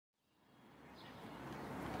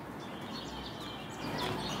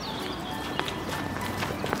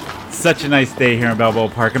such a nice day here in Balboa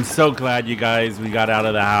Park. I'm so glad we got out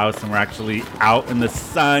of the house and we're actually out in the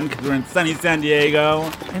sun because we're in sunny San Diego.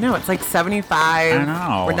 I know, it's like 75. I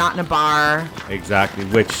know. We're not in a bar. Exactly,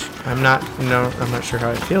 which I'm not sure how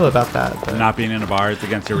I feel about that. But not being in a bar is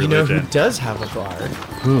against your you know religion. who does have a bar?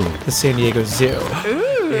 Who? The San Diego Zoo.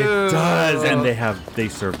 Ooh. It does, and they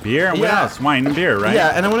serve beer and what Yeah. else? Wine and beer, right?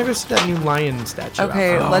 Yeah, and I want to go see that new lion statue.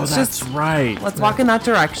 Okay, out let's that's just right. let's walk in that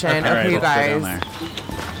direction. All right, Okay, you let's go down guys. there.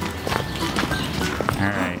 All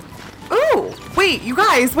right. Ooh, wait, you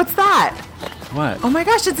guys, what's that? What? Oh my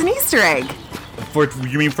gosh, it's an Easter egg.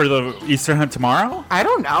 You mean for the Easter hunt tomorrow? I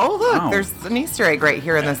don't know. Look, Oh. there's an Easter egg right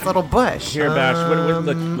here in this little bush. Here, Bash.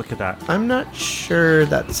 Look at that. I'm not sure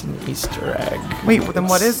that's an Easter egg. Wait, then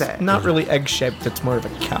what is it? Not really egg-shaped. It's more of a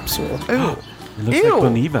capsule. Ooh. It looks Ew.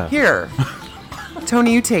 like Boniva. Here.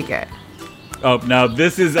 Tony, you take it. Oh, now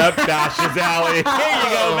this is up Bash's alley. Here you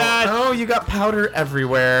go, Bash. Oh, you got powder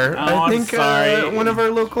everywhere. Oh, I I'm think sorry. one of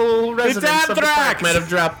our local residents of the anthrax. park might have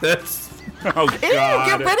dropped this. Oh, Ew, God.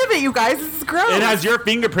 get rid of it, you guys. This is gross. It has your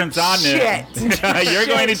fingerprints on it. Shit. You're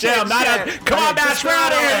going to jail. Shit, Not shit. us. Come on, Bash. We're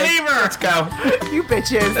out of here. Leave her. Let's go. You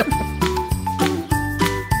bitches.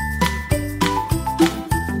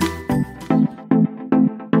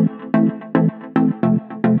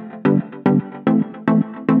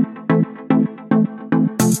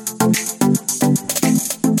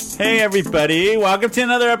 Hey, everybody. Welcome to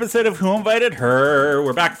another episode of Who Invited Her.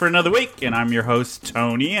 We're back for another week, and I'm your host,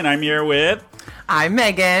 Tony, and I'm here with... I'm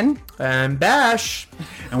Megan. And Bash.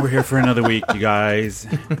 And we're here for another week, you guys.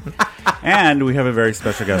 And we have a very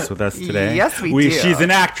special guest with us today. Yes, we do. She's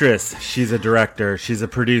an actress. She's a director. She's a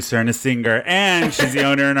producer and a singer. And she's the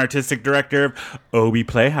owner and artistic director of Obie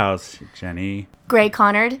Playhouse. Jenny. Gray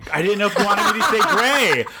Connard. I didn't know if you wanted me to say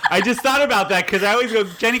Gray. I just thought about that because I always go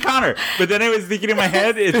Jenny Connor. But then I was thinking in my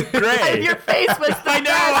head, it's Gray. Your face was the I know,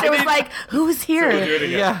 best. I It was didn't- like, who's here? Do it again.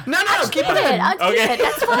 Yeah. No, keep Keep it in. it. I'll keep Okay. it.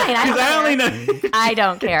 That's fine. Because I only know I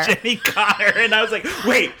don't care. Jenny Connor. And I was like,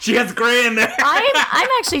 wait, she has Gray in there. I'm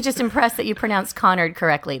actually just impressed that you pronounced Connard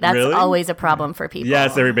correctly. That's Really? always a problem for people.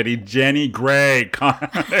 Yes, everybody. Jenny Gray Connor.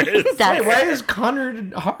 That's- Wait, why is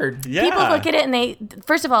Connor hard? Yeah. People look at it and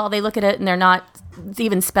first of all, they look at it and they're not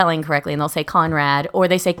even spelling correctly, and they'll say Conrad or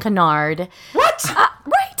they say Canard. What?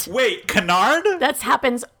 Right. Wait, Canard? That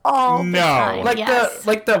happens all the No. time. Like yes.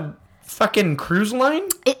 the fucking cruise line?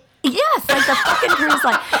 Yes, like the fucking cruise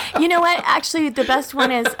line. You know what? Actually, the best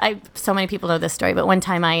one is so many people know this story, but one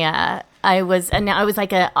time I was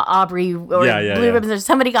like a Aubrey or Yeah. Blue Ribbons or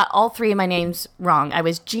somebody got all three of my names wrong. I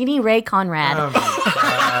was Jeannie Ray Conrad. Oh my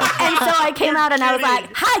God. And so I came out and I was like,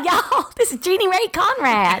 "Hi y'all, this is Jeannie Ray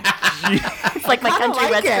Conrad." It's like my Kinda country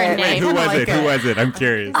like western it. name. Who was like it? Who it. was it? I'm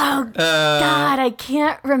curious. Oh God, I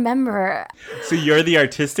can't remember. So you're the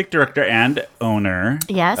artistic director and owner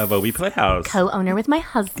Yes. of Obie Playhouse. Co-owner with my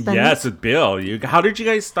husband. Yes, with Bill. How did you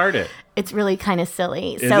guys start it? It's really kind of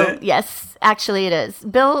silly. Is So it? yes, actually it is.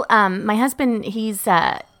 Bill, my husband, he's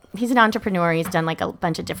an entrepreneur. He's done like a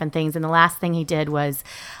bunch of different things, and the last thing he did was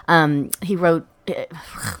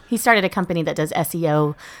he started a company that does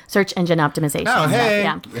SEO, search engine optimization. Oh, stuff. hey.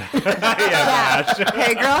 Yeah.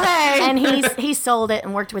 Hey, girl, hey. And he sold it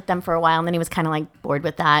and worked with them for a while, and then he was kind of like bored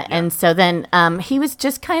with that, and so then he was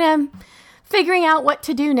just kind of figuring out what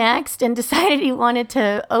to do next, and decided he wanted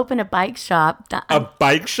to open a bike shop. A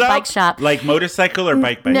bike shop? Bike shop. Like motorcycle or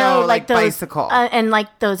bike? No, like those, bicycle. and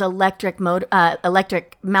like those electric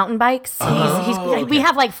mountain bikes. We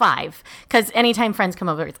have like 5 because anytime friends come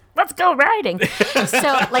over, it's, let's go riding. So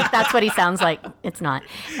like that's what he sounds like. It's not.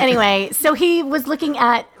 Anyway, so he was looking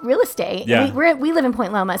at real estate. Yeah. We live in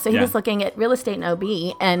Point Loma, so he Yeah. was looking at real estate in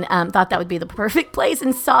OB and thought that would be the perfect place,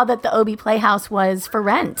 and saw that the OB Playhouse was for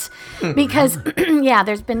rent because yeah,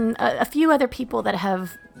 there's been a few other people that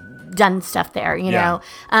have done stuff there, you Yeah.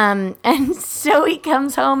 know. And so he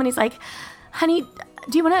comes home and he's like, "Honey,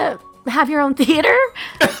 do you want to have your own theater?"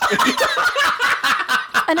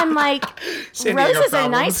 And I'm like, San Diego "Roses are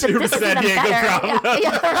problems. nice, but this is San even Diego better." problems.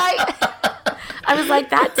 Yeah, right. I was like,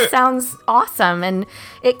 "That sounds awesome," and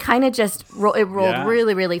it kind of just rolled Yeah.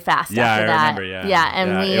 really, really fast Yeah, after I that. remember. Yeah,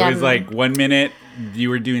 and we it was like 1 minute you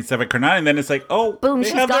were doing stuff at Coronado, and then it's like, oh, Boom, they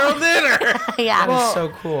she's have their gone. own dinner. yeah. That is so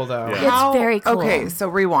cool, though. Yeah. It's very cool. Okay, so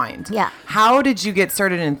rewind. Yeah. How did you get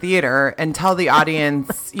started in theater, and tell the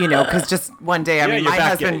audience, because just one day, Yeah, my you're back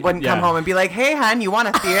husband in- wouldn't come yeah. home and be like, "Hey, hun, you want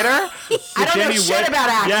a theater?" I don't Jenny, know shit what- about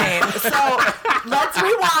acting. So let's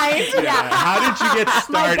rewind. How did you get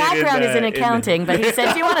started? My background is in the- accounting, but he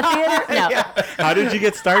said, "Do you want a theater?" No. How did you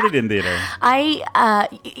get started in theater?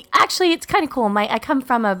 Actually, it's kind of cool. I come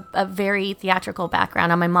from a very theatrical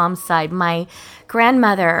background on my mom's side. My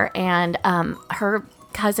grandmother and her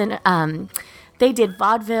cousin. They did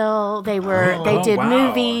vaudeville. They did wow.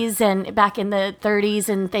 movies, and back in the 30s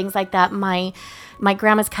and things like that. My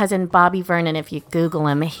grandma's cousin Bobby Vernon, if you Google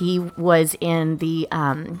him, he was in the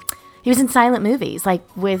he was in silent movies, like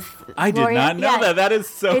with I did Gloria. not know that. That is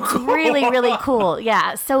so It's cool. really, really cool.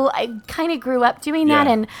 Yeah. So I kind of grew up doing that.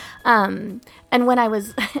 Yeah. And when I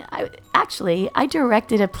was, I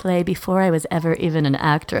directed a play before I was ever even an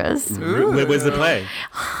actress. What was the play?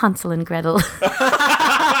 Hansel and Gretel.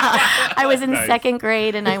 I was in second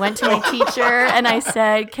grade and I went to my teacher and I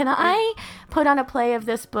said, "Can I put on a play of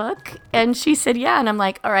this book?" And she said, "Yeah." And I'm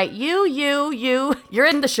like, "All right, you're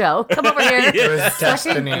in the show. Come over here." It was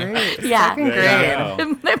destiny. Yeah. Second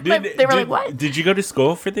grade. They were like, "What?" Did you go to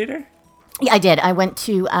school for theater? Yeah, I did. I went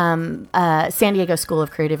to San Diego School of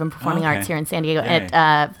Creative and Performing Okay. Arts here in San Diego Yay.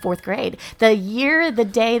 at fourth grade. The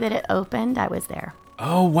day that it opened, I was there.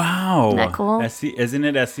 Oh, wow. Isn't that cool? Isn't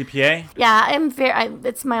it SCPA? Yeah,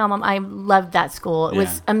 it's my alma. I loved that school. It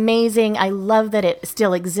was Yeah. amazing. I love that it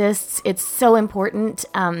still exists. It's so important.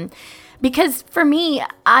 Because for me,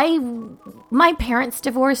 my parents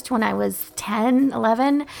divorced when I was 10,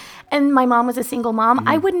 11, and my mom was a single mom. Mm-hmm.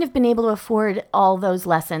 I wouldn't have been able to afford all those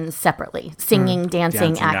lessons separately, singing,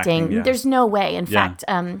 dancing, Dancing, acting. acting, yeah. There's no way. In Yeah. fact,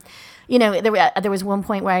 there was one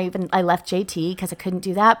point where I left JT because I couldn't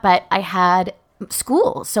do that, but I had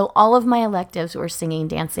school. So all of my electives were singing,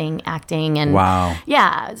 dancing, acting, and Wow.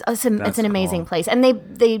 yeah, it's an amazing cool. place. And they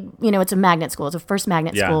it's a magnet school. It's a first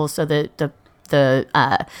magnet Yeah. school. So the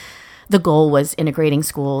goal was integrating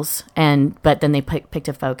schools, but then they picked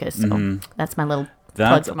a focus. So that's my little plug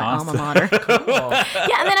That's for my awesome. alma mater.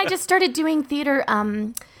 Yeah, and then I just started doing theater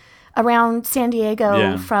around San Diego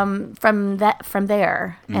Yeah. from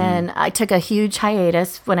there, and I took a huge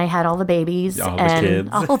hiatus when I had all the babies All the and kids.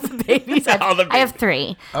 all the babies. All the I have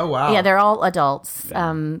 3. Oh, wow. Yeah, they're all adults.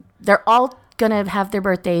 They're all gonna have their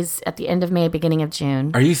birthdays at the end of May, beginning of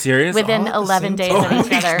June. Are you serious? Within all at the 11 same days time?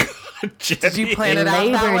 of each other. Did you plan it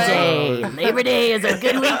out that Labor way? Day. Labor Day is a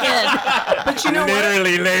good weekend. But you know what?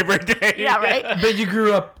 Literally Labor Day. Yeah, right? But you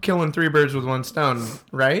grew up killing 3 birds with 1 stone,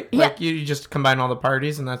 right? Yeah. Like you just combine all the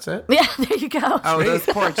parties and that's it? Yeah, there you go. Oh, those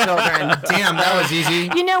poor children. Damn, that was easy.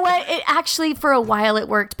 You know what? It actually, for a while, it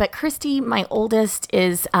worked. But Christy, my oldest,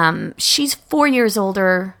 is she's 4 years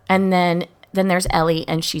older, and then there's Ellie,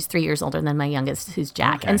 and she's 3 years older than my youngest, who's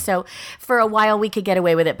Jack. Okay. And so for a while, we could get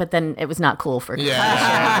away with it, but then it was not cool for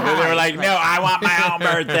Yeah. They were like, no, I want my own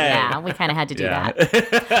birthday. Yeah, we kind of had to do Yeah.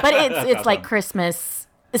 that. But it's like Christmas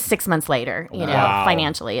 6 months later, Wow.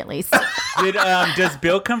 financially at least. Does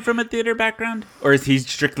Bill come from a theater background? Or is he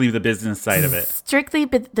strictly the business side of it? Strictly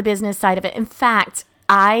the business side of it. In fact,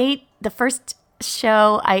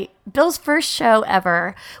 Bill's first show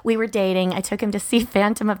ever, we were dating. I took him to see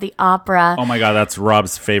Phantom of the Opera. Oh my God, that's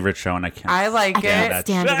Rob's favorite show, and I can't. I like stand it. that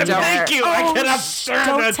stand show. it. Thank you. I Oh, cannot shh, stand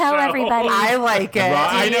don't that tell show. everybody. I like it.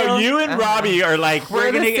 I know you and Robbie are like,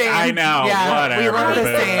 we're the gonna. same. I know. Yeah, whatever. we love the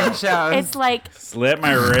but same shows. It's like, Slit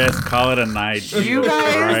my wrist. Call it a night. You Jesus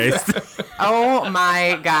guys- Christ. Oh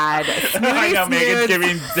my God. Snooty I know Megan's snoots,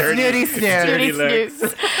 giving dirty, snooty snoots. dirty Snooty looks.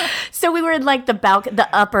 snoots. So we were in like the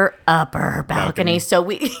upper balcony. So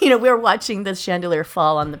we were watching the chandelier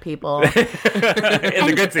fall on the people. In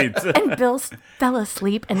the good seats. And Bill fell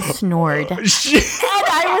asleep and snored. And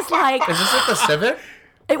I was like, Is this at the Civic?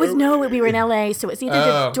 it was we were in LA, so it was either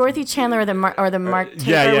the Oh. Dorothy Chandler or the Mark Taper.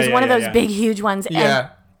 yeah, It was yeah, one of yeah, those yeah. big, huge ones. Yeah.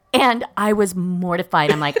 And I was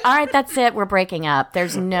mortified. I'm like, all right, that's it. We're breaking up.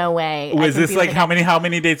 There's no way. I Was can this be like with how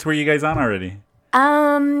many dates were you guys on already?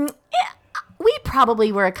 we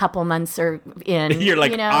probably were a couple months in. You're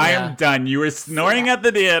like, you know? I am done. You were snoring at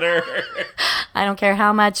the theater. I don't care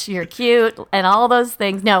how much you're cute and all those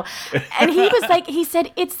things. No. And he was like, he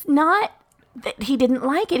said, it's not that he didn't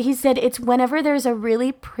like it. He said, it's whenever there's a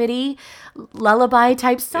really pretty lullaby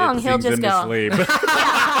type song, It he'll sings just him to go, sleep.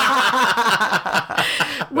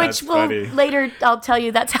 which That's will funny. later, I'll tell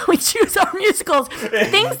you, that's how we choose our musicals.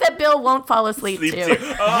 Things that Bill won't fall asleep Sleep to.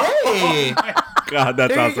 too. Oh, Hey. God,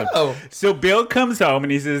 that's There you awesome. go. So Bill comes home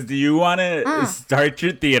and he says, "Do you want to start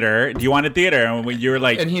your theater? Do you want a theater?" And when you were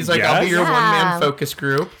like, And he's like, I'll be your "Yes." Yeah. one-man focus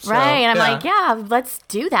group. So, Right. And I'm like, yeah, let's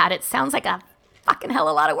do that. It sounds like a fucking hell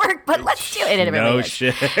of a lot of work, but let's do it. And it really No is.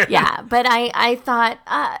 shit. Yeah. But I thought,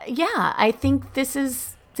 I think this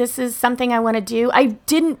is something I want to do. I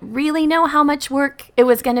didn't really know how much work it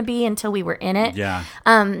was going to be until we were in it. Yeah.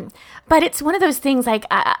 But it's one of those things like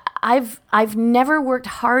I've never worked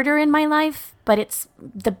harder in my life, but it's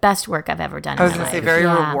the best work I've ever done. I was in my going to say life. very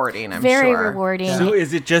Yeah. rewarding, I'm very sure. rewarding. So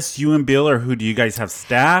is it just you and Bill, or who do you guys have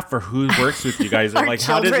staff, or who works with you guys? Or Our like,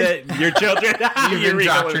 how does children. it? Your children? You've Eureka.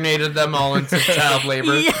 indoctrinated them all into child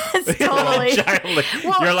labor. Yes, totally.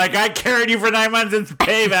 You're like, I carried you for 9 months. It's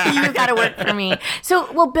payback. You got to work for me.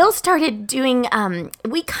 So, well, Bill started doing.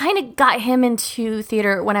 We kind of got him into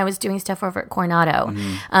theater when I was doing stuff over at Coronado.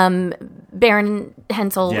 Baron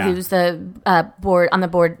Hensel, Yeah. who's the board on the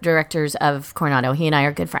board directors of Coronado, he and I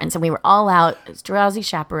are good friends, and we were all out. It was drowsy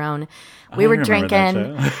chaperone. We were remember that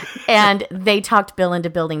drinking, and they talked Bill into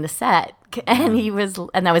building the set. And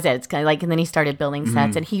and that was it. It's kind of like, and then he started building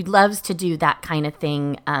sets, and he loves to do that kind of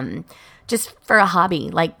thing. Just for a hobby,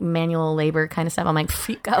 like manual labor kind of stuff. I'm like,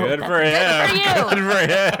 you go. Good for him. Good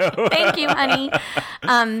Good for him. Thank you, honey.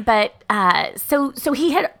 So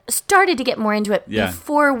he had started to get more into it Yeah.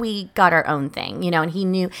 before we got our own thing, and he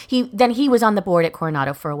knew he was on the board at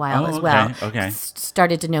Coronado for a while as well. Okay.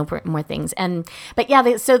 Started to know more things,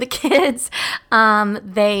 so the kids,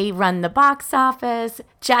 they run the box office.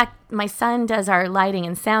 Jack, my son, does our lighting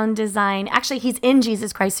and sound design. Actually, he's in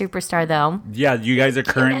Jesus Christ Superstar though. Yeah, you guys are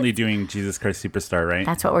currently doing Jesus Christ Superstar, right?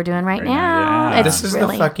 That's what we're doing right Right now, now. yeah. It's This is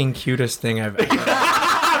really, the fucking cutest thing I've ever.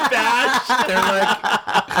 They're like,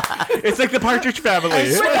 It's like the Partridge Family. I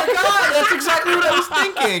swear to God, that's exactly what I was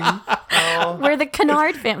thinking. we're the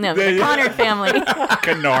Kennard family. No, the Connard family.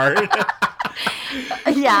 Canard.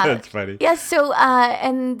 Yeah. That's funny. Yeah, so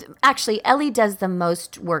and actually Ellie does the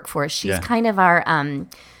most work for us. She's Yeah. kind of our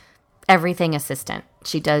everything assistant.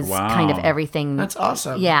 She does kind of Wow. everything. That's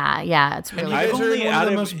awesome. Yeah, it's And really you I've guys are only in one out of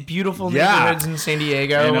the of- most beautiful Yeah. neighborhoods in San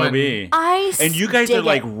Diego. NOB. And you guys are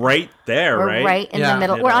like right there, we're right? right in Yeah. the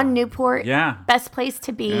middle. We're on Newport. Yeah. Best place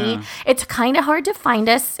to be. Yeah. It's kind of hard to find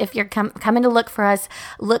us if you're coming to look for us.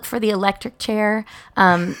 Look for the electric chair.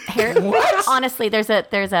 Honestly, there's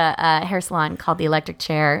a hair salon called the Electric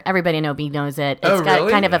Chair. Everybody in OB knows it. It's Oh, got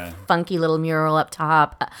really? kind of Yeah. a funky little mural up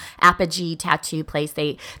top. Apogee tattoo place.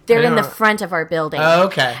 They're in the front of our building. Oh,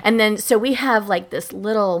 okay. And then so we have like this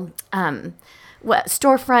little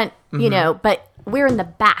storefront, but we're in the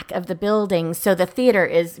back of the building, so the theater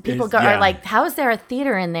is people yeah. are like, how is there a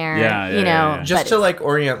theater in there? Yeah, you know, yeah. Just but to like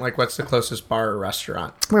orient, like what's the closest bar or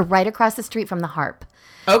restaurant? we're right across the street from the Harp,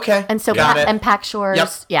 Okay. and so got it. and Pack Shores, Yep.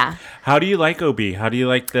 yeah. How do you like OB? How do you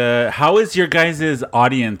like how is your guys'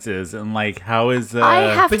 audiences, and like how is I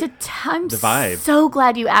have to. I'm the vibe? so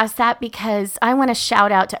glad you asked that because I want to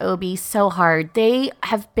shout out to OB so hard. They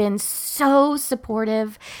have been so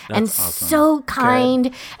supportive and awesome. so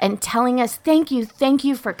kind and telling us thank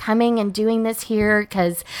you for coming and doing this here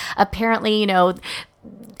because apparently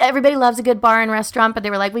everybody loves a good bar and restaurant, but they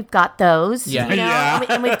were like, we've got those, Yeah. Yeah.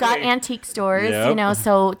 and we've got antique stores, Yep.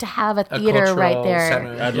 So to have a theater cultural right there.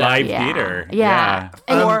 center. a live Yeah. theater? Yeah.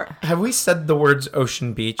 And Or Have we said the words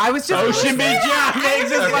Ocean Beach? I was just Ocean Beach, yeah. Meg's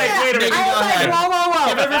just like, wait a minute. Go ahead. Whoa.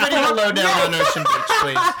 Give everybody a lowdown on Ocean Beach,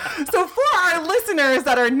 please. So for our listeners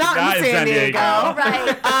that are not Not in San Diego,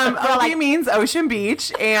 right. OB means Ocean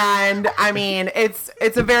Beach, and I mean it's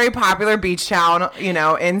a very popular beach town,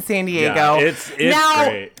 in San Diego. Yeah, it's now,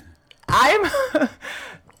 great. I'm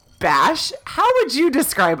Bash. How would you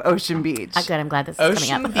describe Ocean Beach? Good. I'm glad this is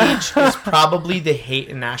Ocean coming up. Beach is probably the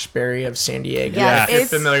Haight Ashbury of San Diego. Yeah, if you're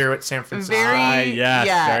it's familiar with San Francisco. very- Yes,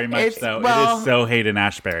 yeah, very much it's- so. well- it is so Hayden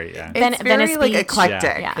Ashbury. Yeah. It's very Venice like Beach.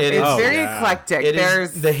 eclectic. Yeah. It It's is. very Yeah. eclectic. It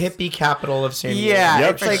There's is the hippie capital of San Diego. yeah,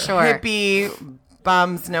 Yep. it's like sure. hippie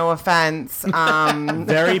bums. No offense.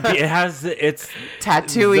 It has it's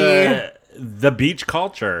Tattooey. the beach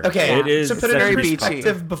culture. Okay, it is to put it such in a Very beach beachy.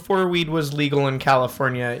 perspective, before weed was legal in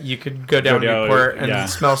California, you could go down Go down, Newport and yeah.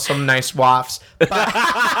 smell some nice wafts.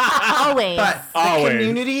 Always. But the Always.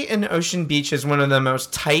 community in Ocean Beach is one of the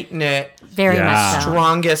most tight-knit, Very Yeah. much so.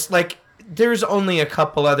 strongest. Like, there's only a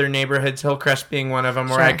couple other neighborhoods, Hillcrest being one of them,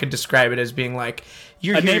 where Sure. I could describe it as being like,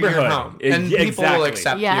 you're A here, neighborhood. you're home. It- And people will exactly.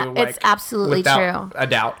 accept Yeah, you. it's absolutely without true. a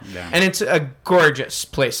doubt. Yeah. And it's a gorgeous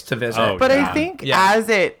place to visit. Oh, But yeah. I think Yeah. as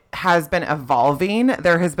it has been evolving,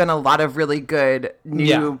 there has been a lot of really good new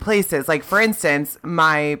Yeah. places. Like, for instance,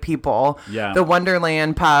 my people, Yeah. the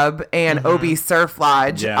Wonderland Pub and OB Surf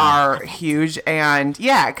Lodge Yeah. are huge. And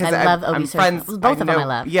because I love OB I'm Surf. friends. Both of them I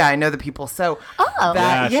love. Yeah, I know the people. So Oh.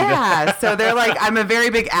 that, Yeah, she so they're like, I'm a very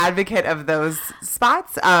big advocate of those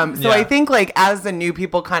spots. So Yeah. I think like as the new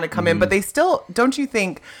people kind of come in, but they still, don't you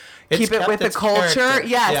think, keep it kept with the its culture. character.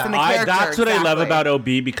 Yes, Yeah. and the character. That's what I love exactly. about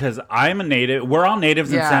OB because I'm a native. We're all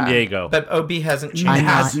natives in Yeah. San Diego. But OB hasn't it changed. I'm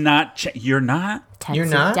has not. You're not. Texas, You're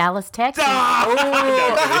not? Dallas, Texas. How long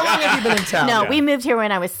have you been in town? No, we moved here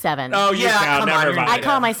when I was 7. Oh, you Yeah, found. come on, Never you're mind. I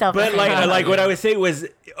call myself. But a like what I would say was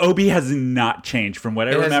OB has not changed from what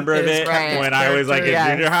I has- remember of it has it kept its when I was like in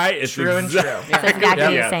character, junior high. It's True and true. It's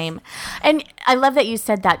exactly Yeah. the same. And I love that you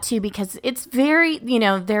said that too, because it's very,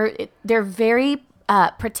 they're very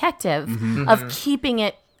protective of keeping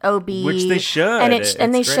it OB, Which they should. and It's they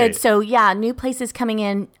great. should. So yeah, new places coming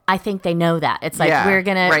in, I think they know that it's like Yeah,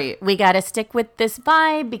 right. we got to stick with this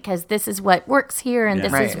vibe because this is what works here, and Yeah.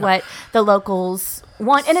 this is Right. what the locals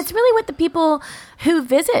want, and it's really what the people who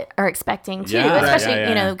visit are expecting too, Yeah, right, especially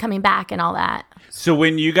yeah. coming back and all that. So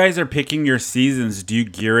when you guys are picking your seasons, do you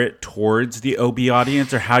gear it towards the OB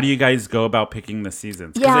audience, or how do you guys go about picking the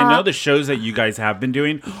seasons? Because I Yeah. know the shows that you guys have been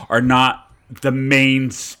doing are not the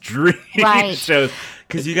mainstream Right. shows.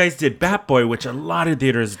 Because you guys did Bat Boy, which a lot of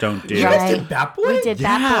theaters don't do. You guys Right. did Bat Boy? We did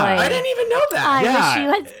Bat Boy. I didn't even know that. I Yeah. wish you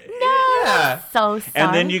had. No, Yeah. so sorry.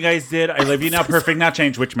 And then you guys did I Love You Now, Perfect Now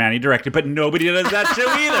Change, which Manny directed, but nobody does that show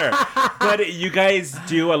either. But you guys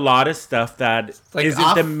do a lot of stuff that Like isn't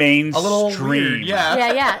off- the mainstream. A little weird, yeah.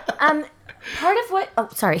 Yeah. Part of what? Oh,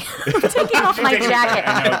 sorry. I'm taking off my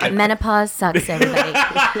jacket. Menopause sucks, everybody.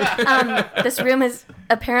 This room is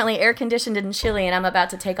apparently air conditioned and chilly, and I'm about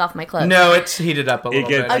to take off my clothes. No, it's heated up a little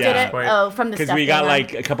gets- bit. Oh, did Yeah. it? Oh, from the Because stuff. we got going on.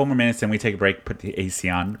 like a couple more minutes and we take a break, put the AC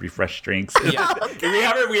on, refresh drinks. Yeah. we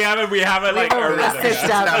have it like have a a rhythm. system.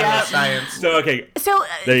 Down to Yeah. science. So okay, So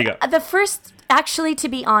There you go. Actually, to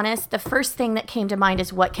be honest, the first thing that came to mind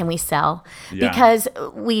is what can we sell? Yeah. Because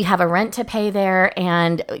we have a rent to pay there,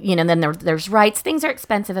 and then there's rights. Things are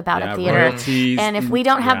expensive about Yeah, a theater, royalties, and if we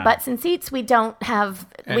don't have yeah. butts and seats, we don't have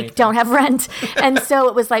Anything. rent. And so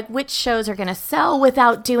it was like, which shows are going to sell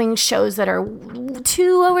without doing shows that are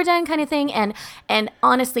too overdone, kind of thing. And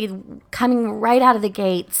honestly, coming right out of the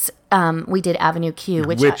gates, we did Avenue Q,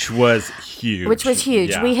 which was huge. which was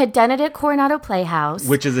huge. Yeah. We had done it at Coronado Playhouse.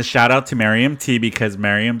 Which is a shout out to Miriam T because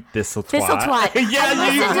Miriam Thistle-Twat. Thistle-Twat. yeah, I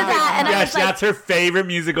listened to that and I was like, that's her favorite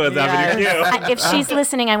musical is Avenue Q. if she's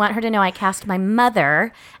listening, I want her to know I cast my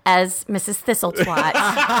mother as Mrs. Thistle-Twat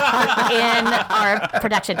in our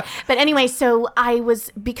production. But anyway, so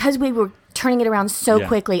because we were turning it around so Yeah.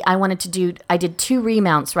 quickly, I did 2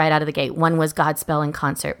 remounts right out of the gate. One was Godspell in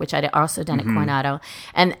concert, which I'd also done at Coronado,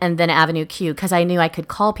 and then Avenue Q, because I knew I could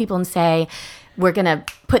call people and say, we're going to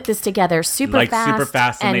put this together super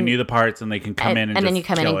fast. And they knew the parts and they can come in and then just you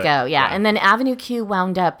come in kill and it. go. Yeah. And then Avenue Q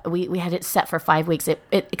wound up, we had it set for 5 weeks. It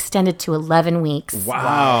extended to 11 weeks.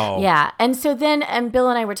 Wow. Yeah. And so then Bill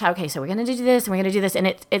and I were talking, okay, so we're going to do this and we're going to do this. And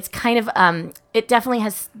it's kind of, it definitely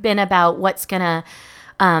has been about what's going to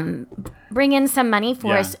bring in some money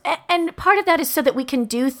for Yeah. us. And part of that is so that we can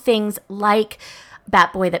do things like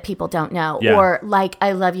Bat Boy that people don't know, Yeah. or like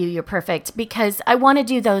I Love You, You're Perfect, because I want to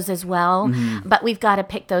do those as well, but we've got to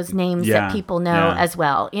pick those names Yeah. that people know Yeah. as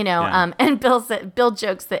well, Yeah. and Bill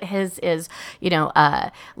jokes that his is,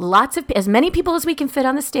 as many people as we can fit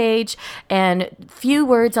on the stage and few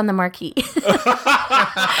words on the marquee,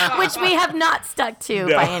 which we have not stuck to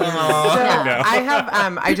by any means. So No.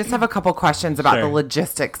 I just have a couple questions about Sure. the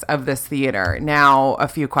logistics of this theater. Now, a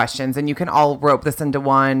few questions, and you can all rope this into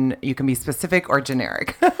one. You can be specific or generic.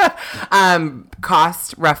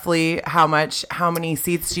 Cost roughly how much? How many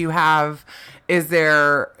seats do you have? Is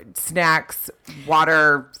there snacks,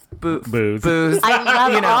 water, booze? I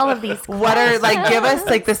love all of these. What are give us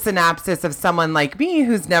the synopsis of someone like me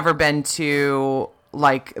who's never been to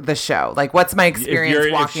the show. What's my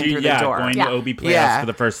experience walking through the door? Going Yeah. to OB Playhouse Yeah. for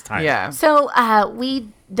the first time. Yeah. So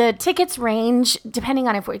the tickets range depending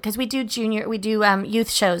on because we do youth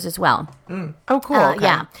shows as well. Oh, cool. Okay.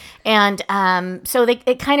 Yeah, and so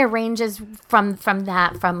it kind of ranges from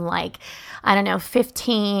that from I don't know,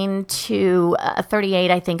 15 to 38,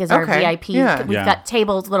 I think, is our Okay. VIP. Yeah. We've Yeah. got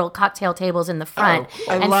tables, little cocktail tables in the front.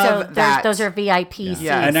 I and love so that. those are VIP seats.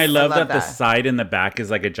 Yeah. And I love, I that love the that. side and the back is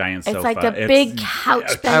like a giant sofa. It's like a big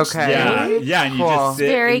couch bench. Okay. Yeah, thing. yeah, and you Cool. just sit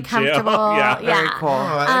Very and chill. comfortable. Yeah. Yeah. Very cool. Oh,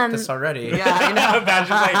 I like this already. Yeah, I know.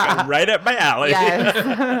 Imagine right up my alley.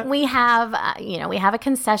 Yes. We have, we have a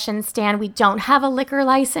concession stand. We don't have a liquor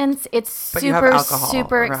license. It's But you have super, alcohol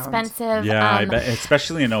super around. expensive. Yeah, I bet,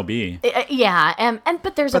 especially in OB. Yeah,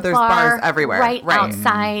 but there's But a there's bar bars everywhere. right Right.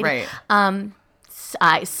 outside. Right.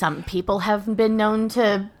 Some people have been known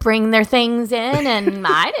to bring their things in, and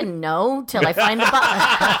I didn't know till I find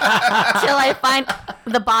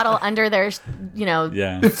the bottle under their,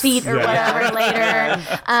 Yeah. seat or whatever later.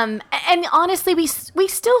 And honestly, we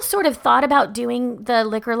still sort of thought about doing the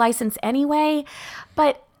liquor license anyway,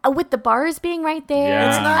 but with the bars being right there, Yeah.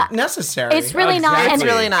 It's not necessary. it's really not. And, It's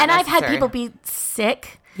really not and I've had necessary. people be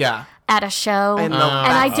sick Yeah. at a show, In and the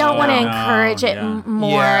I don't want to no, encourage it yeah.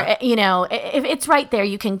 more. Yeah. You know, if it's right there,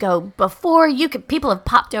 you can go before. People have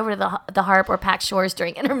popped over to the Harp or Pack Shores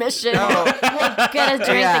during intermission. Get a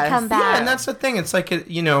drink Yes. and come back. Yeah, and that's the thing. It's like I've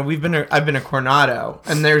been to Coronado,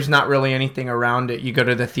 and there's not really anything around it. You go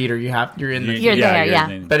to the theater, you're in the. You're there,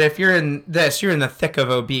 yeah. But if you're in this, you're in the thick of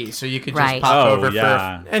OB, so you could just Right. pop Oh, over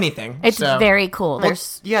yeah. for anything. It's So- very cool. Well,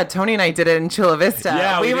 There's yeah, Tony and I did it in Chula Vista.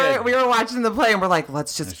 Yeah, we were did. we were watching the play and we're like,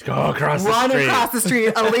 let's just Go across the run street. across the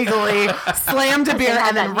street illegally, slammed a beer, have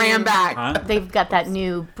and then that ran new- back. they've got that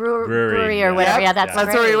new brewery Brewery, or yeah. whatever. Yep, Yeah, that's where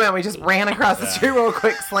we great. went. We just ran across the street real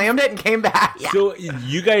quick, slammed it, and came back. So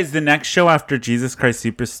you guys, the next show after Jesus Christ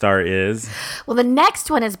Superstar is... Well, the next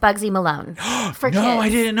one is Bugsy Malone for No, kids. I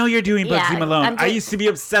didn't know you're doing Bugsy Yeah, Malone. I'm I doing- used to be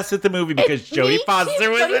obsessed with the movie because Jodie Me Foster too,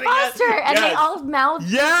 was in Jodie it. Foster, and they Yes. all mouth.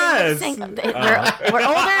 Yes. We're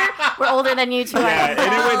older. We're older than you two. Yeah, and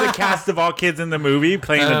it was a cast of all kids in the movie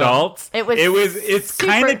playing adults. It's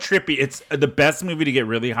super- kind of trippy. It's the best movie to get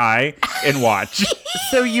really high and watch.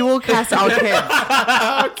 So you will cast all kids.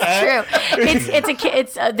 True.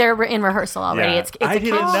 They're in rehearsal already. Yeah. It's I a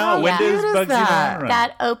didn't kids' know. show, When yeah. does When is Bugsy that? Malone run?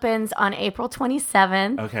 That opens on April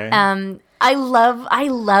 27th. Okay. I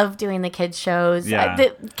love doing the kids shows. Yeah.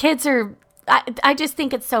 The kids are. I just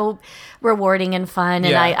think it's so rewarding and fun, and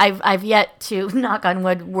Yeah. I've yet to, knock on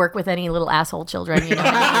wood, work with any little asshole children. You know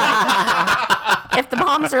what I mean? If the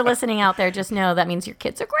moms are listening out there, just know that means your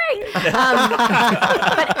kids are great.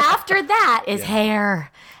 But after that is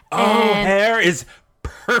Hair. Hair is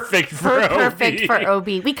perfect for OB. Perfect for OB.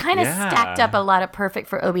 We kind of Yeah. stacked up a lot of perfect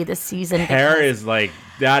for OB this season. Hair because- is like,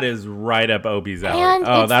 that is right up OB's alley. and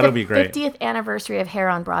Oh, it's that'll the be great. 50th anniversary of Hair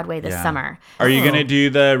on Broadway this Yeah. summer. Are you going to do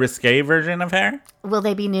the risque version of Hair? Will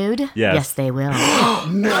they be nude? Yes. Yes, they will. That's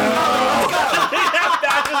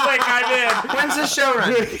just like I'm in. When's the show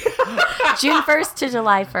run? June 1st to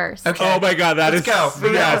July 1st. Okay. Oh my God, Let's go.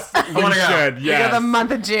 Yes, I wanna go. should. We got Yes. the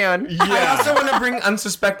month of June. I also want to bring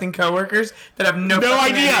unsuspecting coworkers that have no No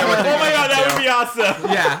fucking idea. what Oh they're my gonna God, that do. would be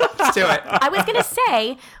awesome. Yeah, let's do it. I was going to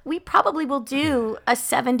say, we probably will do a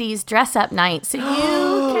 70s dress up night. So you can.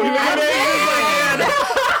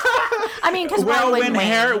 I mean, because Well, when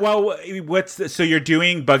Hair. Well, so you're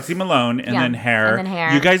doing Bugsy Malone and Yeah, then Hair. and then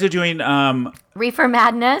Hair. You guys are doing Reefer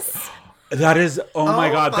Madness. That is, oh my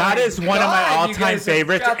God, that my is one of my God, you all-time guys have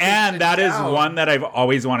favorites, got this and shit that is down. one that I've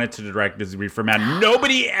always wanted to direct is Reefer Man.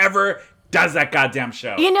 Nobody ever does that goddamn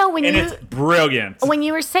show. You know, when and you- it's brilliant. When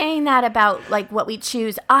you were saying that about like what we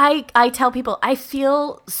choose, I tell people I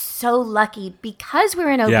feel so lucky because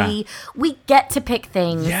we're in OB. Yeah. We get to pick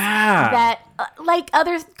things Yeah. that like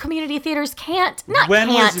other community theaters can't. Not When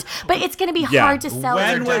can't, was- but it's going to be Yeah. hard to sell.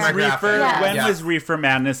 When it. was demographic. Reefer? Yeah. When Yeah. was Reefer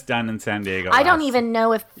Madness done in San Diego? I don't last? even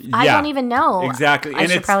know if I Yeah. don't even know Exactly. I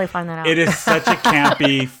should probably find that out. It is such a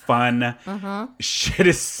campy, fun. Shit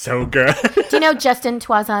is so good. Do you know Justin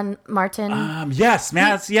Toison Martin? Yes,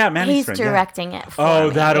 man. Manny's He's friend, yeah. directing it. For Oh,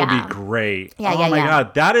 me. that'll Yeah. be great. Yeah, oh yeah, my yeah.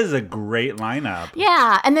 God, that is a great lineup.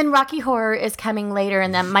 Yeah, and then Rocky Horror is coming later,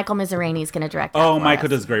 and then Michael Miserani is going to direct. that Oh, for Michael us.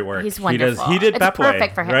 does great work. He's He wonderful. He did It's Pep Boy,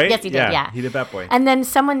 perfect for him. right? Yes, he did. Yeah, he did Pep Boy. And then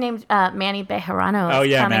someone named Manny Bejarano Oh, is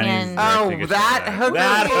yeah, coming Manny's in. directing Oh, it, that yeah. hooker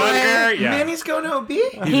That boy. hooker, yeah. Manny's going to OB?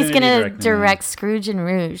 He's gonna be going to directing direct Scrooge and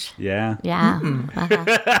Rouge. Yeah. Yeah,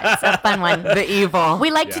 it's a fun one. The evil.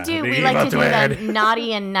 We like Yeah, to do the we like to evil do the twin.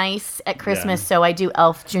 naughty and nice at Christmas. Yeah. So I do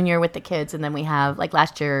Elf Junior with the kids, and then we have like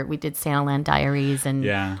last year we did Santaland Diaries and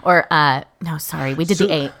Yeah. or no sorry we did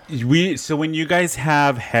the 8. So when you guys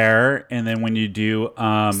have Hair, and then when you do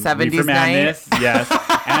 70s Reefer Madness, night. yes,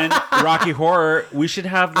 and Rocky Horror, we should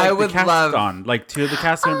have like I the would cast love- on, like two of the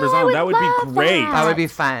cast members I on. would That would be love great. that. That would be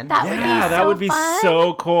fun. That would be Yeah, that so would be fun.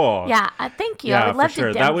 so cool. Yeah, thank you. Yeah, I would love for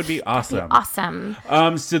sure. to. That would be awesome.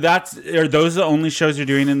 Awesome. So are those the only shows you're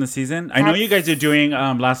doing in the season? I know you guys are doing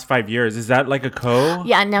last 5 years. Is that like a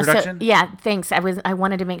Yeah, no. So production? yeah, thanks. I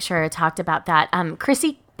wanted to make sure I talked about that.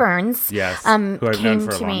 Chrissy Burns. Yes, who who I've known came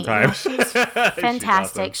for a to long me. time. She's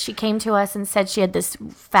fantastic. awesome. She came to us and said she had this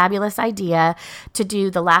fabulous idea to do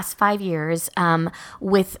the last 5 years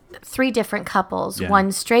with 3 different couples, Yeah.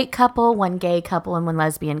 one straight couple, one gay couple, and one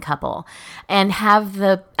lesbian couple, and have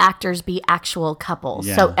the actors be actual couples.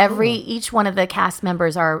 Yeah. So each one of the cast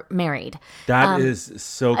members are married. That is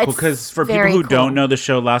so cool it's because for people very who cool. don't know, the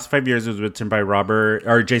show Last 5 Years was written by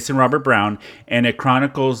Jason Robert Brown, and it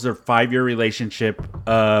chronicles their 5-year relationship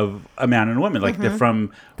of of a man and a woman, like they're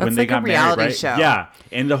from when they got married, right? Show. Yeah,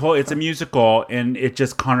 and it's a musical, and it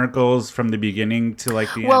just chronicles from the beginning to like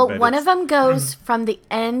the end. Well, one of them goes from the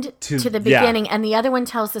end to the yeah. beginning, and the other one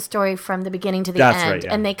tells the story from the beginning to the That's end, right,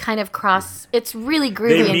 yeah. and they kind of cross. It's really groovy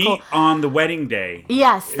They and meet cool. on the wedding day.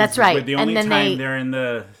 Yes, that's right. The only and then time they're in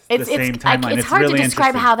the same timeline. It's hard really to describe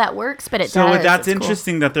interesting. how that works, but it So does. that's It's cool.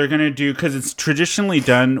 interesting that they're going to do, because it's traditionally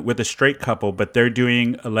done with a straight couple, but they're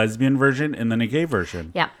doing a lesbian version and then a gay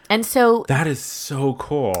version. Yeah, and so That is so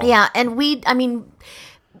cool. yeah, and we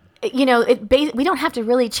don't have to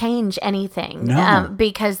really change anything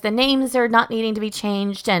because the names are not needing to be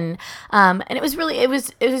changed, and it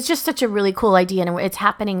was just such a really cool idea, and it's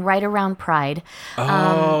happening right around Pride.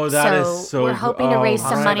 That is so we're hoping to raise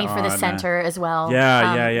some right money for the on. center as well.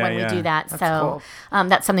 Yeah, when we do that, so cool.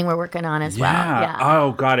 that's something we're working on as well. Yeah,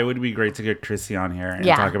 Oh God, it would be great to get Chrissy on here and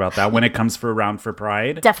Yeah. talk about that when it comes around for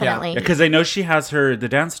Pride. definitely. Because I know she has the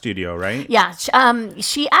dance studio, right? Yeah,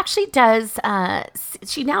 she actually does.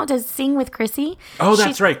 She now does Sing with Chrissy. Oh,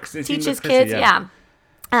 that's She right. Sing with Teaches Chrissy, kids. yeah.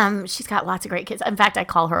 She's got lots of great kids. In fact, I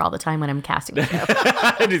call her all the time when I'm casting a show.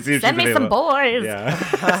 Send Send me some boys. Yeah.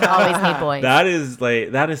 I always need boys.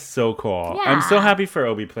 That is so cool. Yeah. I'm so happy for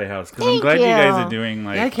Obi Playhouse because I'm Thank glad you guys you. are doing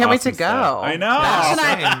like. Yeah, I can't wait to awesome stuff. go. I know.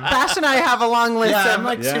 Bash and I have a long list Yeah, of I'm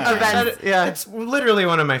like Yeah. super events. excited. Yeah. It's literally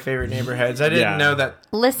one of my favorite neighborhoods. I didn't Yeah. know that.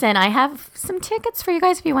 Listen, I have some tickets for you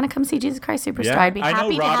guys if you want to come see Jesus Christ Superstar. Yeah. I'd be I know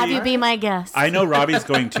happy to have Robbie- you be my guest. I know Robbie's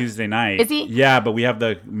going Tuesday night. Is he? Yeah, but we have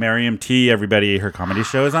the Miriam T. Everybody, her comedy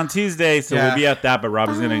show is on Tuesday, so Yeah. we'll be at that. But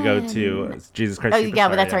Robbie's going to go to Jesus Christ. Oh yeah,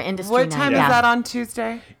 but Superstar, that's our industry What night. time yeah. is that on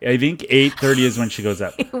Tuesday? I think 8:30 is when she goes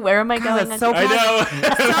up. Where am I going? that's so I know.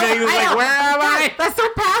 Megan's like, where am I? That's so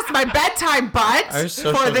past my bedtime, but Our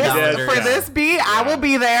social for this calendar, for yeah. this I will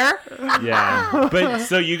be there. Yeah, but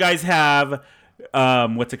so you guys have.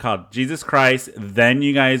 What's it called? Jesus Christ. Then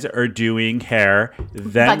you guys are doing Hair.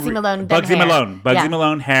 Then Bugsy Malone, then Bugsy Hair. Malone. Bugsy Yeah.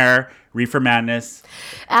 Malone. Hair. Reefer Madness.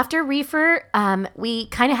 After Reefer, we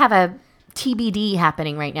kind of have a TBD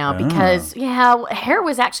happening right now Oh. because Hair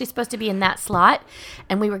was actually supposed to be in that slot,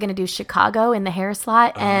 and we were going to do Chicago in the Hair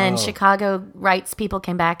slot, and Chicago rights people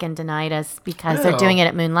came back and denied us because they're Ew. doing it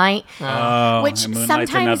at Moonlight. Oh, Which and Moonlight's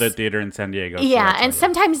sometimes- another theater in San Diego. so Yeah, that's and why.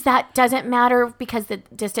 sometimes that doesn't matter because the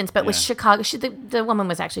distance. But with Yeah. Chicago, the woman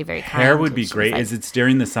was actually very kind. Hair would be She was great. like, Is it's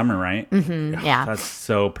during the summer, right? Mm-hmm, yeah. That's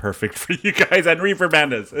so perfect for you guys and Reefer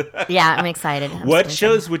Madness. yeah, I'm excited. I'm What so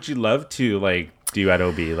shows would you love to do at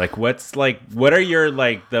OB? What are your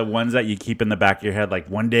the ones that you keep in the back of your head? Like,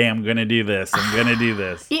 one day I'm gonna do this. I'm gonna do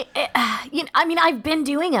this. I've been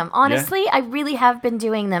doing them. Honestly, I really have been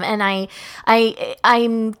doing them, and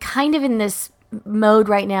I'm kind of in this mode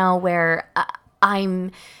right now where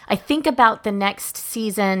I think about the next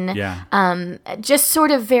season. Yeah. Just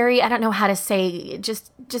sort of very. I don't know how to say.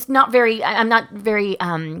 Just not very. I'm not very.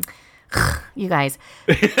 You guys,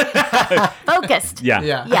 focused. Yeah.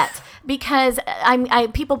 Yeah. Yet. Because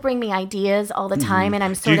people bring me ideas all the time, and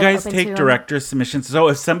I'm Do sort you of guys open take to 'em. director submissions? So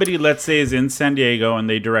if somebody, let's say, is in San Diego and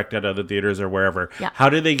they direct at other theaters or wherever, Yeah. how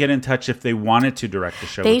do they get in touch if they wanted to direct a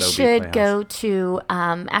show? They with OB should Playhouse? go to,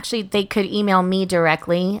 actually, they could email me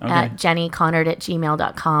directly at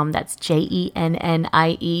jennyconnard@gmail.com. That's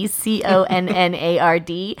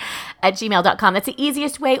JennieConnard@gmail.com. That's the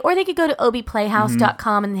easiest way. Or they could go to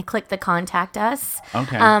obplayhouse.com and they click the contact us.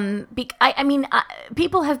 Okay.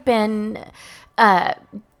 People have been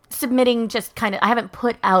submitting just kind of, I haven't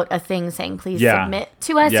put out a thing saying please Yeah. submit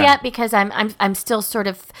to us Yeah. yet because I'm still sort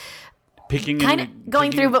of Picking kind of going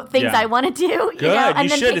through things I want to do. You Good, know, and you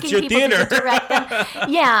then should. picking It's your people theater. to direct them.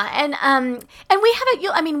 Yeah, and we have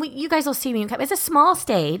you guys will see me. It's a small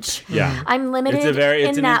stage. Yeah. I'm limited It's in an that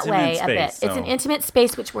intimate way a space, bit. It's an so- intimate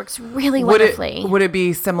space which works really Would wonderfully. it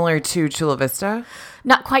be similar to Chula Vista?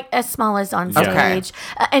 Not quite as small as on Okay. stage,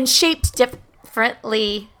 and shaped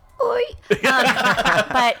differently. Oy.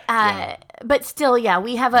 But still, yeah,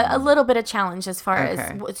 we have a little bit of challenge as far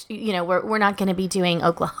Okay. as we're not going to be doing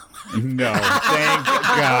Oklahoma. No, thank God.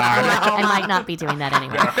 I might not be doing that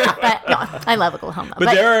anyway. But no, I love Oklahoma.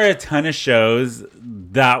 But there are a ton of shows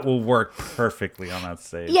that will work perfectly on that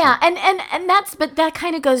stage. yeah, and that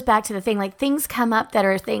kind of goes back to the thing, like things come up that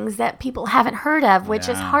are things that people haven't heard of, which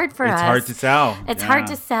is Yeah. hard for us. It's hard to sell. It's Yeah. hard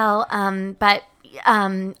to sell, but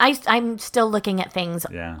I'm still looking at things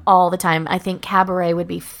Yeah. all the time. I think cabaret would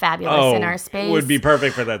be fabulous in our space. Would be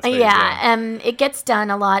perfect for that space. Yeah, it gets done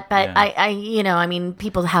a lot, but Yeah.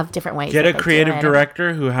 people have different ways. Get that a they do creative it.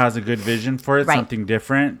 director who has a good vision for it, Right. something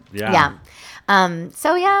different. Yeah. Yeah.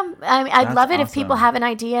 So yeah, I'd That's love it if awesome. people have an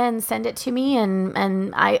idea and send it to me,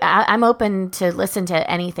 and I'm open to listen to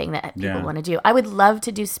anything that people Yeah. want to do. I would love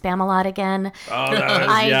to do Spamalot again. Oh, that was,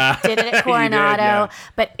 I did it at Coronado,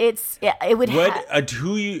 but it would.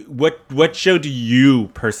 What show do you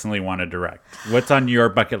personally want to direct? What's on your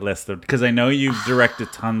bucket list? Because I know you've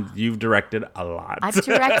directed tons. You've directed a lot. I've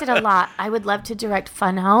directed a lot. I would love to direct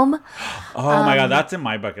Fun Home. Oh my god, that's in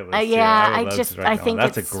my bucket list. too. Yeah, would love to direct I that think one.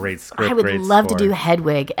 That's it's a great script. I would great love to score. do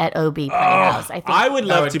Hedwig at OB Playhouse. I think I would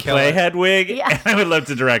love would to kill play it. Hedwig, Yeah. and I would love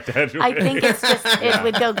to direct Hedwig. I think it's just it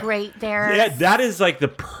would go great there. Yeah, that is like the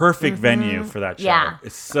perfect venue for that show. Yeah.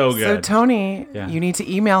 It's so So good. Tony, Yeah. you need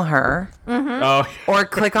to email her Oh, or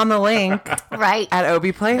click on the link Right. at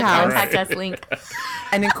OB Playhouse Contact us link.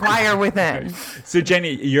 and inquire within. so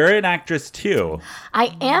Jenny, you're an actress too.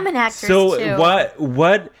 I am an actress So too.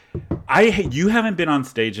 what? You haven't been on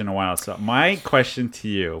stage in a while. So my question to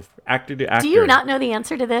you, actor to actor. Do you not know the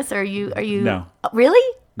answer to this? Or are you? No.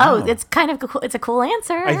 Really? Oh, No. it's kind of cool. It's a cool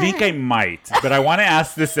answer. I think I might, but I want to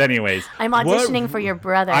ask this anyways. I'm What- auditioning for your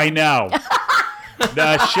brother. I know.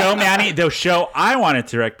 The show I wanted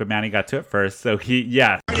to direct, but Manny got to it first. So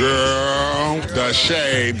yeah. Girl, the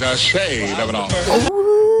shade of it all.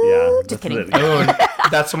 Yeah. Just kidding. Oh,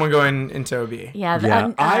 that's someone going into OB. Yeah.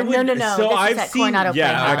 Yeah, I would. No. So This I've is at seen, Coronado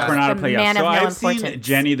yeah, Playhouse. at Coronado The Playhouse. Man So of no I've seen importance.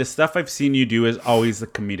 Jenny. The stuff I've seen you do is always the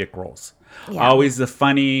comedic roles. Yeah. Always the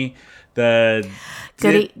funny, the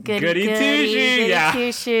Goody goody two-shoes. Yeah.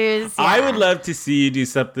 two-shoes. I yeah. would love to see you do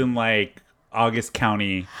something like August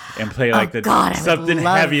County and play like God, I would something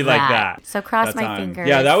love heavy like that. that. So cross That's my on. fingers.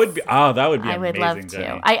 Yeah, that would be. Oh, that would be. I would amazing, love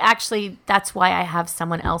to. Jenny. That's why I have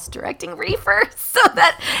someone else directing Reefer, so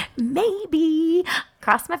that maybe,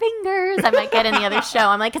 cross my fingers, I might get in the other show.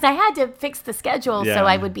 I'm like, because I had to fix the schedule Yeah. so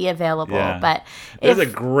I would be available. Yeah. But There's if,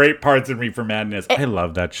 a great parts in Reefer Madness. I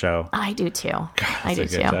love that show. I do too. I do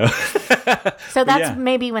It's a too. good show. So that's yeah.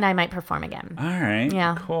 maybe when I might perform again. All right.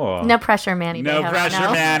 Yeah. Cool. No pressure, Manny. No Bejo, pressure,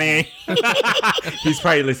 no. Manny. He's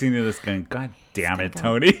probably listening to this going, God damn it,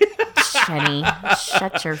 Tony. Jenny,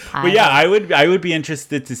 shut your pie. But yeah, I would be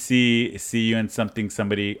interested to see you in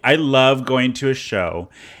somebody. I love going to a show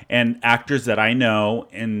and actors that I know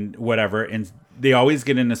and whatever, and they always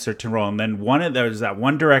get in a certain role, and then there's that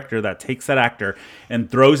one director that takes that actor and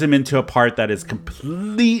throws him into a part that is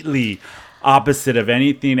completely opposite of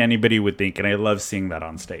anything anybody would think, and I love seeing that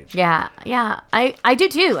on stage. Yeah. I do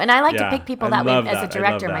too. And I like Yeah, to pick people I that way love as a that. I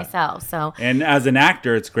director love that. myself. So And as an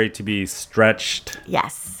actor, it's great to be stretched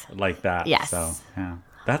yes. like that. Yes. So yeah,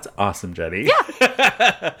 that's awesome, Jenny.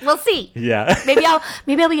 We'll see. Yeah. Maybe I'll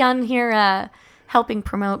be on here helping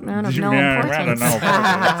promote Man of No Yeah, Importance.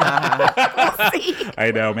 We'll see.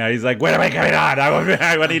 I know, man. He's like, when am I coming on?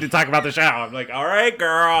 I need to talk about the show. I'm like, all right,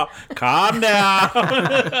 girl, calm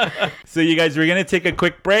down. So you guys, we're going to take a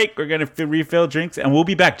quick break. We're going to refill drinks, and we'll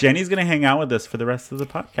be back. Jenny's going to hang out with us for the rest of the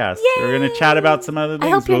podcast. Yay. We're going to chat about some other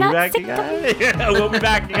things. hope you're We'll be not back, you sick of guys. Yeah, we'll be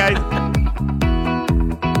back, you guys.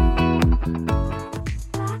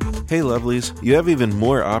 Hey lovelies, you have even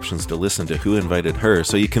more options to listen to Who Invited Her,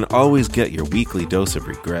 so you can always get your weekly dose of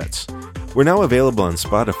regrets. We're now available on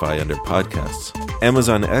Spotify under podcasts,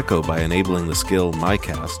 Amazon Echo by enabling the skill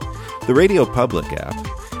MyCast, the Radio Public app,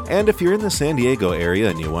 and if you're in the San Diego area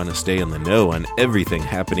and you want to stay in the know on everything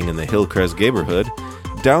happening in the Hillcrest neighborhood,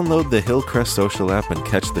 download the Hillcrest social app and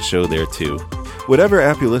catch the show there too. Whatever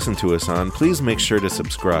app you listen to us on, please make sure to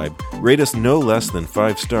subscribe, rate us no less than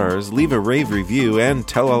 5 stars, leave a rave review, and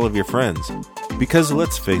tell all of your friends. Because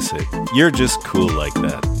let's face it, you're just cool like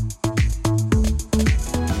that.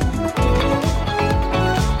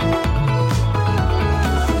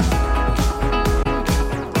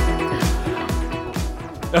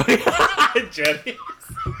 Jenny.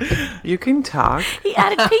 You can talk. He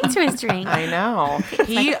added pink to his drink. I know. my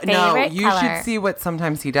favorite You color. should see what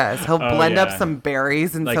sometimes he does. He'll blend yeah. up some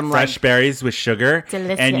berries and Like some fresh berries with sugar,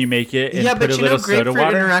 Delicious. and you make it and Yeah, put but a you little know, soda grapefruit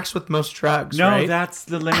water. interacts with most drugs, No, right? that's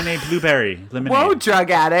the lemonade blueberry lemonade. Whoa,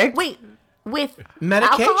 drug addict. Wait, with Medications.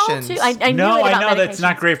 alcohol too? I knew No, it I about know that's medications.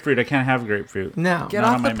 not grapefruit. I can't have grapefruit. No. Get Not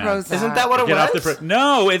off on the my mouth. Prozac. Isn't that what it Get off was? the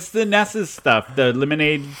no, it's the Ness's stuff, the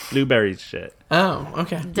lemonade blueberries shit. Oh,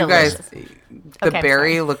 okay. You Delicious. guys, the Okay,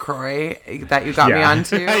 berry LaCroix that you got me Yeah.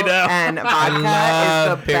 onto I know. and vodka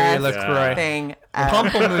love is the berry best LaCroix. thing ever.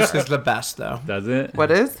 Pamplemousse is the best, though. Does it? What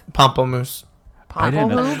is? Pamplemousse. I didn't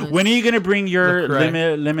know. Pamplemousse? When are you gonna bring your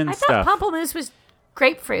LaCroix. lemon I stuff? thought pamplemousse was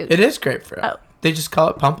grapefruit. It is grapefruit. Oh. They just call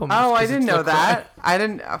it pamplemousse. Oh, I 'cause didn't it's know LaCroix. that. I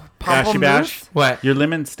didn't. Bashy bash. Pamplemousse? What? Your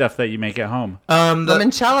lemon stuff that you make at home. The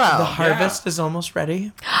Limoncello. harvest is almost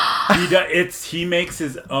ready. He makes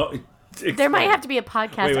his own. There might have to be a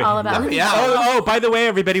podcast all about it. Yeah. Oh, by the way,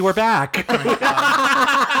 everybody, we're back.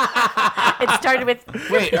 It started with.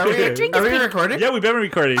 Wait, are we recording? Yeah, we've been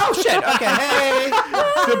recording. Oh shit! Okay, hey.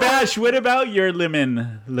 So, Bash, what about your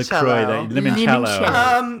lemon LaCroix?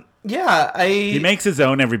 Limoncello. Yeah, He makes his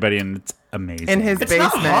own, everybody, and it's amazing. In his It's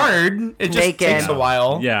basement. not hard. It just takes a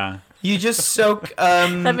while. Yeah. You just soak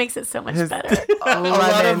That makes it so much better. a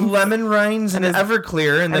lot of lemon rinds and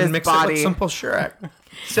Everclear, and then his mix body. it with simple syrup.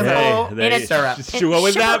 Simple syrup. What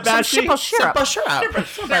was that, Bash? Simple syrup. Simple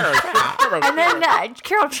syrup. And then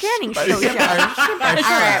Carol Channing shows up. All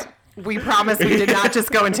right. We promise we did not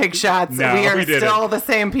just go and take shots. No, we are we didn't. still the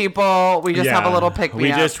same people. We just have a little pick me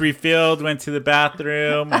We up. just refilled, went to the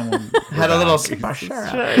bathroom, and Had a little simple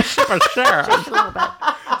syrup.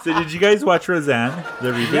 So did you guys watch Roseanne,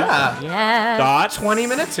 the review? Yeah. Yeah. Thoughts? 20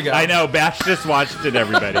 minutes ago. I know, Bash just watched it,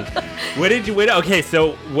 everybody. Okay,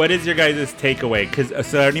 so what is your guys' takeaway?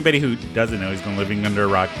 So anybody who doesn't know is going living under a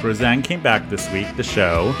rock. Roseanne came back this week, the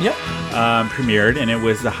show. Yep. Premiered, and it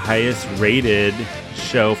was the highest rated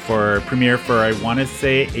show premiere for, I want to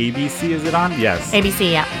say, ABC, is it on? Yes.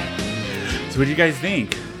 ABC, yeah. So what do you guys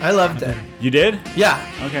think? I loved it. You did? Yeah.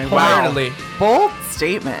 Okay. Wholeheartedly. Bold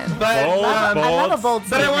statement. But, Bold, I love a bold but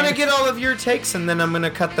statement. I want to get all of your takes, and then I'm going to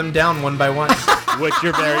cut them down one by one. Which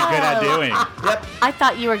you're very good at doing. Yep. I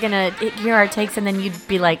thought you were going to hear our takes and then you'd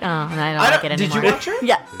be like, oh, I don't like it anymore. Did you watch it?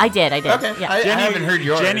 Yeah, I did. Okay. Yeah. I haven't heard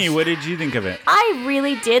yours. Jenny, what did you think of it? I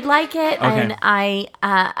really did like it, and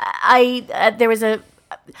there was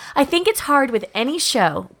I think it's hard with any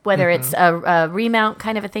show, whether it's a remount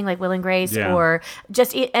kind of a thing like Will and Grace or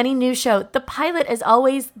just any new show. The pilot is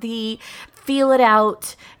always the feel it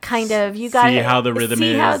out kind of. You got to see how the rhythm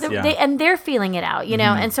is, and they're feeling it out, you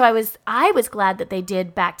know. And so I was glad that they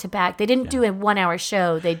did back to back. They didn't do a 1 hour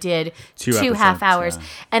show; they did two half hours,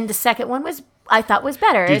 and the second one I thought was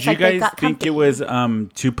better. Did you guys think it was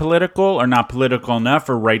too political or not political enough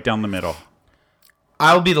or right down the middle?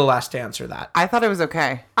 I'll be the last to answer that. I thought it was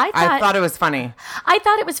okay. I thought it was funny. I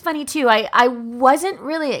thought it was funny too. I wasn't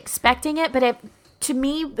really expecting it, but to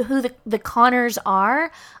me, who the Connors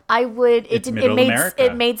are,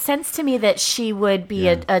 it made sense to me that she would be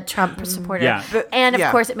a Trump supporter. Yeah. And of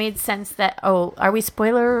course, it made sense that are we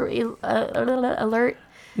spoiler alert?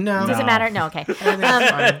 No. Does it matter? No, okay.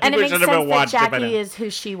 And it makes sense that Jackie is who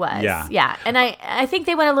she was. Yeah. And I think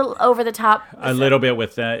they went a little over the top. A little bit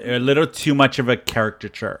with that. A little too much of a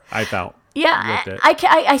caricature, I felt. Yeah,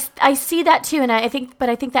 I see that too, and I think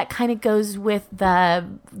that kind of goes with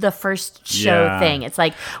the first show thing. It's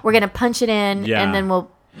like we're gonna punch it in, and then we'll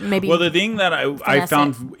maybe. Well, the thing that I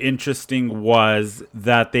found interesting was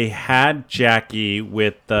that they had Jackie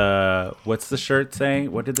with the what's the shirt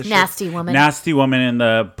saying? What did the nasty woman? Nasty woman in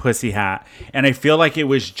the pussy hat, and I feel like it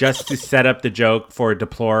was just to set up the joke for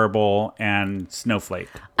Deplorable and Snowflake.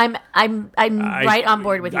 I'm right on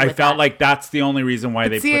board with you. I felt like that's the only reason why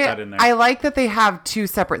they put that in there. I like that they have two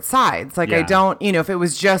separate sides. Like I don't, if it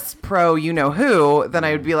was just pro, who, then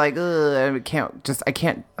I would be like, I can't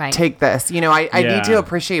take this. I need to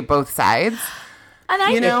appreciate both sides. And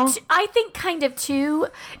I think kind of too,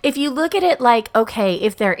 if you look at it like, okay,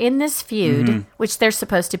 if they're in this feud, which they're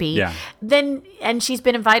supposed to be, then, and she's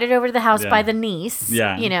been invited over to the house by the niece,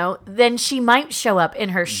 then she might show up in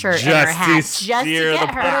her shirt and her hat just to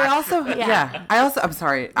get her. But I'm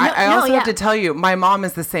sorry. I also have to tell you, my mom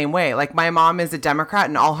is the same way. Like my mom is a Democrat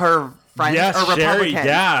and all her friends are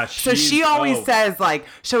Republicans. So she always says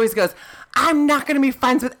she always goes, I'm not going to be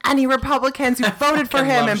friends with any Republicans who voted for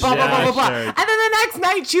him and blah, blah, blah, blah, blah. And then the next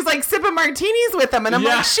night, she's like sipping martinis with them. And I'm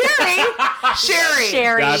like, Sherry. That's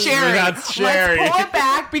Sherry. Let's pull it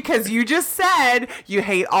back because you just said you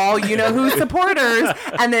hate all you-know-who supporters.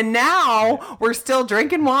 And then now we're still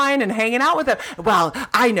drinking wine and hanging out with them. Well,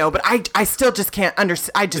 I know, but I still just can't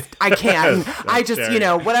understand. I can't. I just,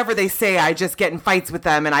 whatever they say, I just get in fights with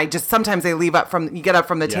them. And I just, sometimes they get up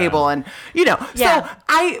from the table and,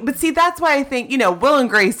 but see, that's why I think, Will and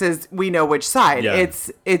Grace is, we know which side. Yeah.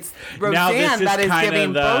 It's Roseanne that is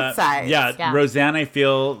giving both sides. Yeah, Roseanne, I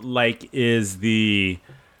feel like is the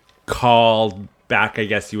called back, I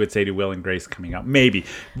guess you would say, to Will and Grace coming out. Maybe.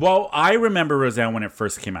 Well, I remember Roseanne when it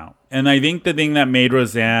first came out. And I think the thing that made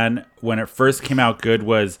Roseanne, when it first came out good,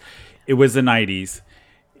 was it was the 90s.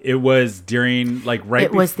 It was during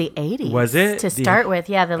It was the 80s. Was it? To start with,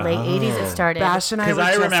 the late 80s it started. Bash and I because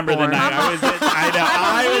I remember the night I was in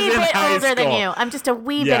high school. Than you. I'm just a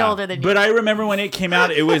wee bit older than you. But I remember when it came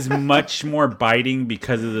out, it was much more biting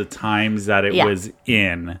because of the times that it was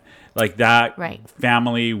in. Like that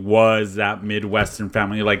family was that Midwestern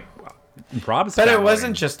family. Like Rob's But it family.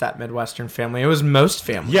 wasn't just that Midwestern family. It was most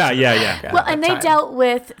families. Yeah, in yeah, America yeah. at Well, the and they time. dealt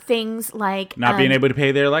with things like not being able to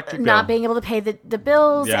pay their electric bill. not being able to pay the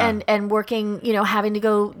bills Yeah. and working, having to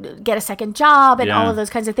go get a second job and all Yeah. of those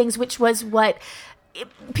kinds of things, which was what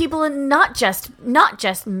people in not just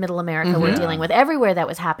middle America were dealing with. Everywhere that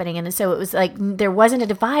was happening. And so it was like there wasn't a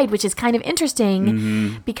divide, which is kind of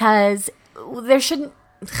interesting because there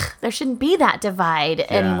shouldn't be that divide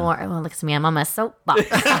anymore. Well, look at me, I'm on my soapbox.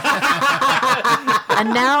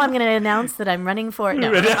 And now I'm going to announce that I'm running for it.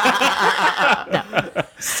 No.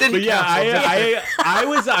 City But yeah, council. I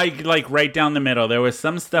was like right down the middle. There was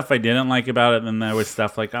some stuff I didn't like about it, and there was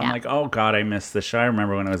stuff like I'm like, oh god, I missed the show. I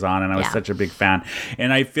remember when it was on, and I was such a big fan.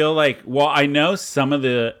 And I feel like, well, I know some of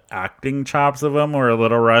the acting chops of them were a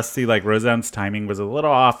little rusty. Like Roseanne's timing was a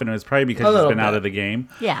little off, and it was probably because she's little been out bit. of the game.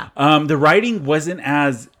 Yeah. The writing wasn't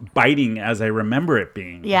as biting as I remember it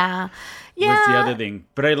being. Yeah. Was the other thing.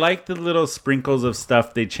 But I like the little sprinkles of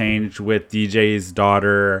stuff they changed with DJ's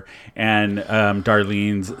daughter and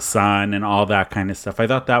Darlene's son and all that kind of stuff. I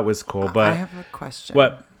thought that was cool. But I have a question.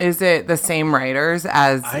 What? Is it the same writers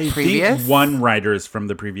as I previous? think one writer's from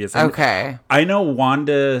the previous. Okay. I know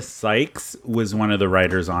Wanda Sykes was one of the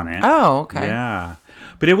writers on it. Oh, okay. Yeah.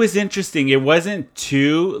 But it was interesting. It wasn't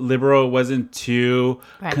too liberal. It wasn't too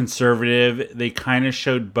conservative. They kind of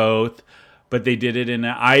showed both. But they did it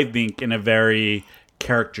I think, in a very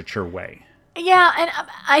caricature way. Yeah, and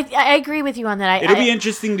I agree with you on that. It'll be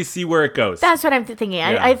interesting to see where it goes. That's what I'm thinking.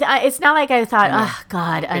 Yeah. It's not like I thought, oh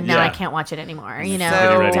God, now I Yeah. can't watch it anymore. So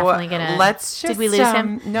definitely gonna. let's just Did we lose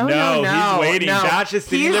him? No, he's waiting. no. Josh is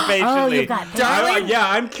sitting there He's- patiently. Oh, you got that. Darling-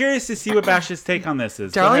 I'm curious to see what Bash's take on this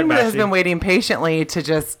is. Go ahead, Darlene has Bashi. been waiting patiently to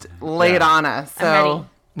just lay it on us. I'm ready. So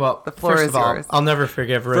Well, the floor first is of all, yours. I'll never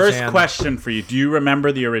forgive First Roseanne. question for you. Do you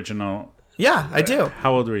remember the original? Yeah, I do.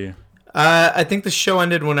 How old were you? I think the show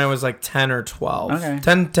ended when I was like 10 or 12. Okay.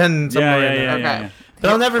 10 somewhere in there. Okay. But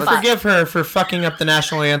I'll never Let's- forgive her for fucking up the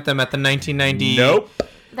national anthem at the 1990 Nope.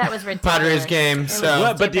 That was ridiculous. Padres game. It was So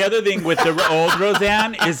Well, but the other thing with the old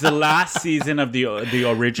Roseanne is the last season of the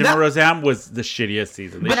original That- Roseanne was the shittiest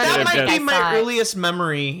season. They but should that have might be just- my saw it. earliest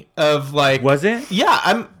memory of like. Was it? Yeah,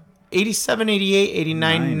 I'm 87, 88,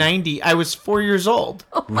 89, Nice. 90. I was 4 years old.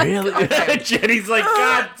 Really? Jenny's like,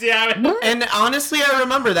 God damn it. And honestly, I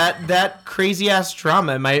remember that crazy ass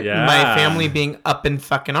drama. My family being up in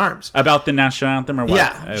fucking arms. About the national anthem or what?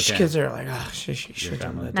 Yeah, Okay. kids are like, oh, she should have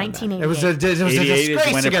done that. 1988. It was a 88 is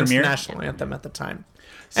disgrace when it against the premiered? national anthem at the time.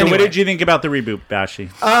 So what did you think about the reboot, Bashi?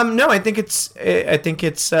 No, I think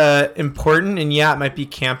it's important, and yeah, it might be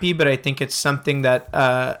campy, but I think it's something that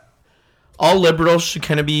all liberals should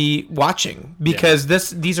kind of be watching because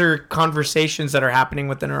these are conversations that are happening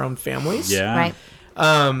within our own families. Yeah. Right.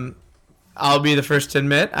 I'll be the first to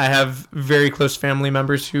admit I have very close family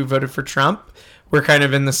members who voted for Trump. We're kind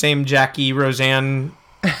of in the same Jackie Roseanne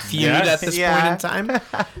feud Yes. at this Yeah. point in time.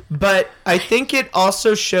 But I think it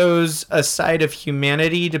also shows a side of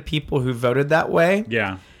humanity to people who voted that way.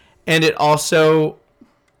 Yeah. And it also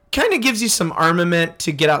kind of gives you some armament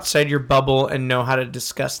to get outside your bubble and know how to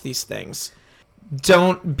discuss these things.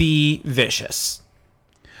 Don't be vicious.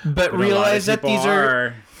 But But a lot of realize that people these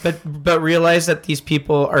are but realize that these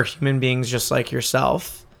people are human beings just like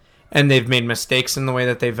yourself. And they've made mistakes in the way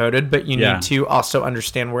that they voted, but you Yeah. need to also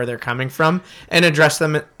understand where they're coming from and address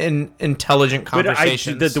them in intelligent But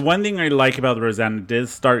conversations. the one thing I like about the Roseanne, it did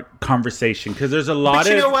start conversation because there's a lot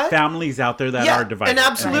you know of what? families out there that are divided. And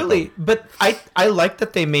absolutely. But I like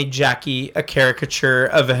that they made Jackie a caricature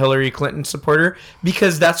of a Hillary Clinton supporter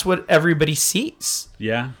because that's what everybody sees.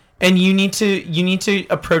 Yeah. And you need to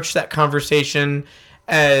approach that conversation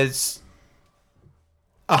as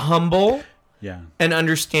a humble Yeah. and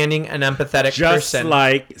understanding and empathetic Just person.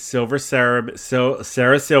 like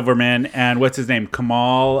Sarah Silverman and what's his name?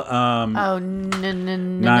 Kamal. Oh, I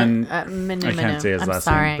can't say his last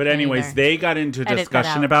sorry, name. But I can't anyways, either. they got into a Edit that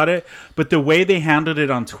discussion out. about it. But the way they handled it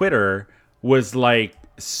on Twitter was like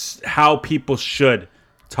how people should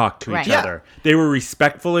talk to Right. each Yeah. other. They were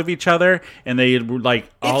respectful of each other, and they were like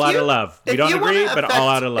all out of love. We if don't you agree, wanna but all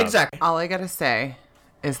out of love. Exactly. all I gotta say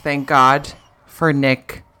is thank God for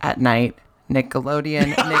Nick at Night, Nickelodeon,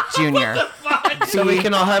 Nick Jr. So we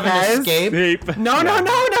can all have an Because- escape. Deep. No.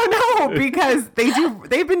 No, because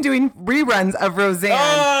they've been doing reruns of Roseanne,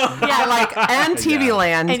 and TV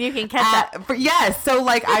Land, And you can catch up. Yes, so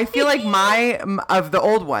like I feel like of the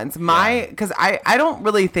old ones, because I don't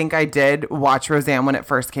really think I did watch Roseanne when it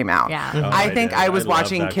first came out. Yeah. Oh, I think did. I was love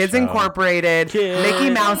watching that Kids show. Incorporated, Mickey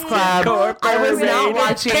Mouse Club. I was not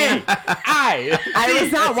watching. I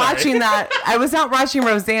was not watching that. I was not watching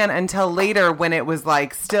Roseanne until later when it was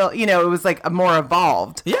like still, it was like more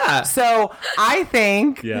evolved. Yeah. So I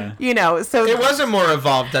think, so It wasn't more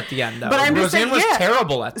evolved at the end, though. But I'm just Roseanne saying, was yeah.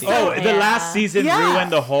 terrible at the end. Oh, the last season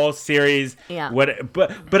ruined the whole series. Yeah.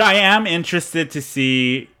 But I am interested to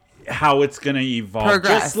see how it's going to evolve.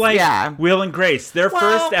 Progress, Just like Will and Grace. Their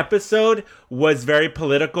first episode was very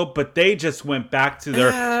political, but they just went back to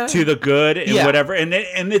their to the good and whatever. And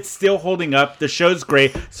it's still holding up. The show's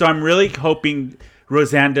great. So I'm really hoping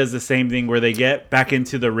Roseanne does the same thing where they get back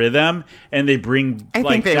into the rhythm and they bring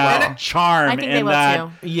that charm and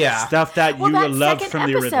that stuff that you that loved second from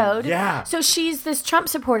the episode, original. Yeah. So she's this Trump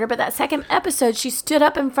supporter, but that second episode, she stood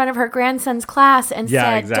up in front of her grandson's class and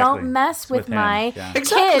said, "Don't mess with him. my Yeah.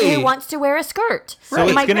 kid who wants to wear a skirt." So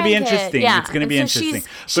it's My going to be grandkid. interesting. Yeah. It's going to be And so interesting.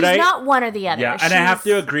 She's not one or the other. Yeah, and I have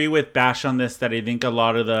to agree with Bash on this that I think a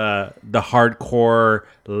lot of the hardcore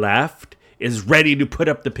left is ready to put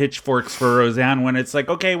up the pitchforks for Roseanne when it's like,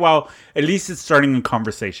 okay, well, at least it's starting a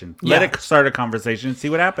conversation. Let it start a conversation and see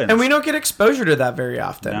what happens. And we don't get exposure to that very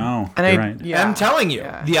often. No, And you're right. I'm telling you,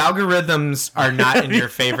 the algorithms are not in your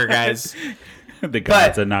favor, guys. The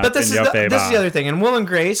gods are not this in your favor. This is the other thing. And Will and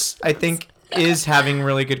Grace, I think, is having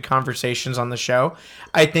really good conversations on the show.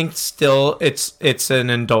 I think still it's an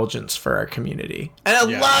indulgence for our community. And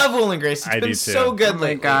I love Will and Grace. It's been so good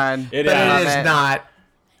lately. Oh my God. But it is not.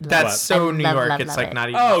 That's so I New love, York. love, It's love like it. not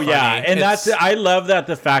even. Oh funny. yeah, and It's- I love that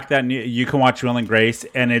the fact that you can watch Will and Grace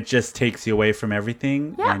and it just takes you away from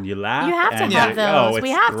everything and you laugh. You have to and have you- those. oh, We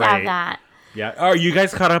it's have to have great. that. Yeah. Are you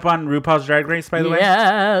guys caught up on RuPaul's Drag Race, by the way?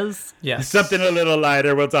 Yes. Yes. Something a little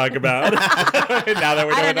lighter we'll talk about. Now that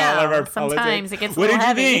we're I doing don't all of know. our Sometimes politics. it gets a What little did you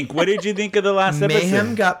heavy. think? What did you think of the last episode?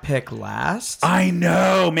 Mayhem got picked last. I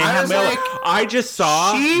know. Mayhem was Miller. like, I just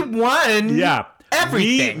saw. She won. Yeah.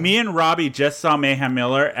 everything. Me and Robbie just saw Mayhem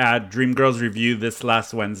Miller at Dreamgirls Review this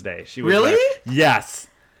last Wednesday. She was Really? there. Yes.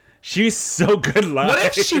 She's so good live.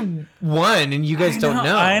 What if she won and you guys don't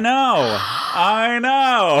know? I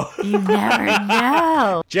know. You never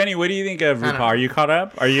know. Jenny, what do you think of RuPaul? Are you caught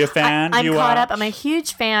up? Are you a fan? I'm You caught up. watch? I'm a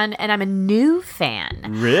huge fan, and I'm a new fan.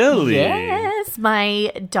 Really? Yes,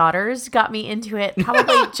 my daughters got me into it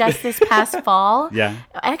probably just this past fall. Yeah.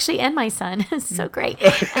 Actually, and my son. It's so great. They're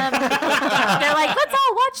like, let's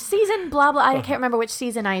all watch season blah blah. I can't remember which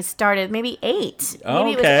season I started. Maybe 8.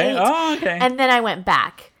 Maybe it was 8. Oh, okay. And then I went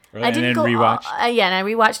back. Right, I and didn't then go. rewatch. And I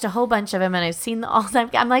rewatched a whole bunch of them, and I've seen all of them.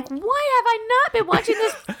 I'm like, why have I not been watching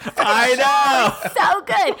this? I know. So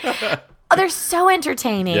good. Oh, they're so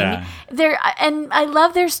entertaining. Yeah. And I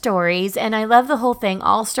love their stories, and I love the whole thing.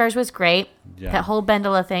 All Stars was great. Yeah. That whole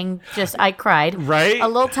Bendela thing, I cried. Right? A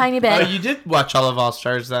little tiny bit. Oh, you did watch all of All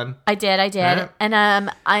Stars then? I did. Yeah.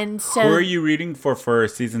 And so. Who are you rooting for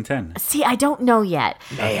season 10? See, I don't know yet.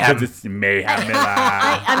 Because it's Mayhem Miller.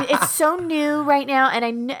 I mean, it's so new right now,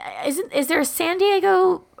 and is there a San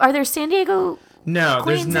Diego? Are there San Diego? No,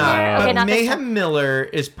 Queens there's in not. there? But Okay, not this Mayhem time. Miller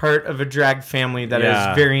is part of a drag family that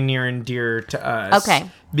Yeah. is very near and dear to us. Okay.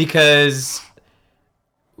 Because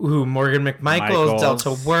Morgan McMichaels, Michaels.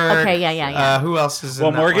 Delta Work. Okay, yeah. Who else is in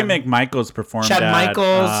Well, that Morgan one? McMichaels performed Chad at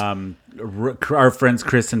Michaels. our friends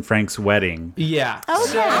Chris and Frank's wedding. Yeah.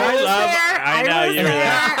 Okay. I know you were there,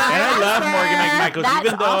 and I love Morgan McMichaels. That's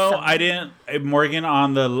Even though awesome. I didn't Morgan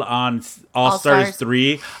on All All Stars Stars.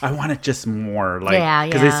 3, I wanted just more, like Yeah,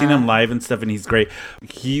 because I've seen yeah. him live and stuff, and he's great.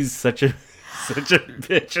 He's such a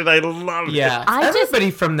bitch, and I love it. Yeah. I just- Everybody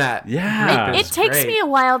from that. Yeah. group It is takes great. me a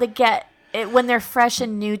while to get it when they're fresh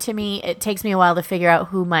and new to me. It takes me a while to figure out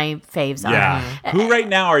who my faves are. Yeah. Who right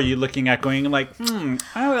now are you looking at going like,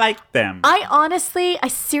 I like them? I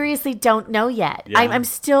seriously don't know yet. Yeah. I'm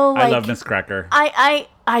still like I love Miss Cracker.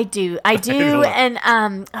 I do, and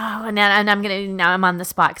and now I'm on the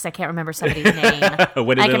spot because I can't remember somebody's name.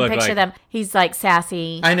 What does I it can look picture like? them. He's like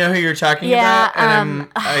sassy. I know who you're talking Yeah, about. And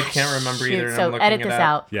I can't remember Shoot, either. And so I'm looking edit it this up.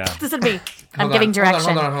 out. Yeah. This would be. I'm Hold giving on,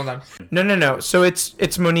 direction. Hold on. No. So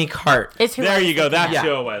it's Monique Hart. It's who I There was you go. thinking That's of.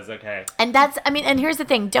 who it was. Okay. And and here's the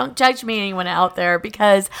thing, don't judge me, anyone out there,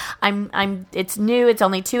 because it's new, it's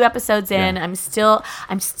only 2 episodes in. Yeah. I'm still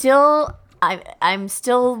I'm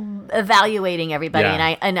still evaluating everybody,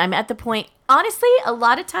 Yeah. and I'm at the point. Honestly, a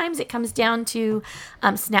lot of times it comes down to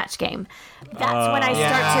Snatch Game. That's when I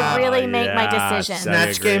start to really make my decision.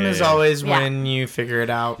 Snatch Snatch game is agree. always Yeah. when you figure it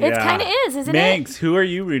out. It kind of is, isn't Megs, it? who are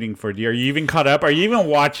you rooting for? Are you even caught up? Are you even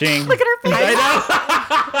watching? Look at her face.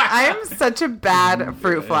 I am such a bad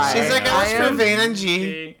fruit fly. She's like, I I was am- for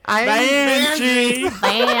Vanjie. Angie.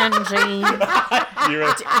 Angie.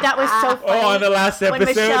 That was so funny. Oh, on the last episode,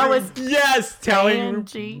 When Michelle was yes, telling,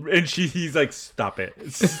 Angie. and he's like, "Stop it,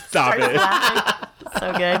 stop it."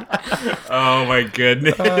 So good. Oh my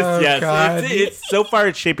goodness! Yes, God. it's so far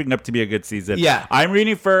it's shaping up to be a good season. Yeah. I'm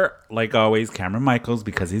rooting for, like always, Cameron Michaels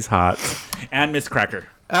because he's hot, and Miss Cracker.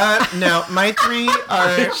 No, my 3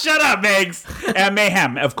 are Shut up, Megs. And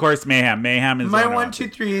Mayhem, of course, Mayhem. Mayhem is my on 1, 2,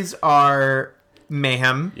 3s are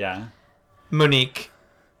Mayhem, Yeah. Monique,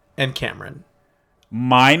 and Cameron.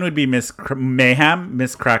 Mine would be Mayhem,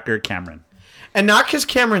 Miss Cracker, Cameron. And not because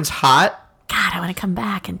Cameron's hot. God, I want to come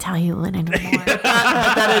back and tell you when I know more.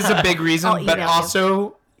 That is a big reason, I'll but email you.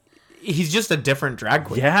 also he's just a different drag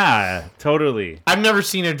queen. Yeah, totally. I've never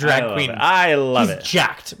seen a drag I love queen. it. I love He's it.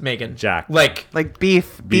 jacked, Megan. Jacked. Like Like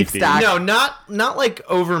beef Beefy. stack. no, not like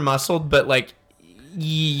over muscled, but like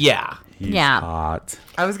yeah. He's Yeah. hot.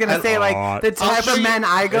 I was gonna say like the type show of you- men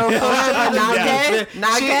I go for, but not Yeah. gay.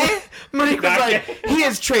 Not gay. Monique was Not like, gay. he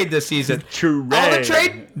has trade this season. Trade. All the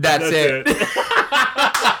trade? That's it.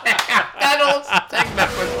 That whole segment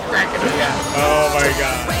was cracking me up. Oh my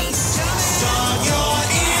god. Start your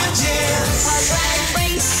engines. Drag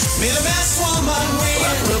race. May the best woman win.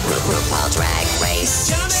 RuPaul Drag Race.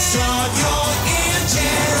 Start your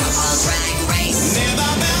engines. RuPaul Drag Race. May the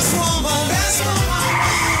best woman, best woman.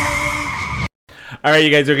 All right, you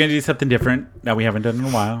guys, we're going to do something different that we haven't done in a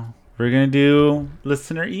while. We're going to do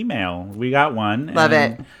listener email. We got one. Love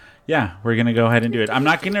and it. Yeah, we're going to go ahead and do it. I'm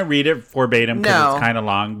not going to read it verbatim because No. it's kind of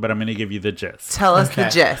long, but I'm going to give you the gist. Tell us the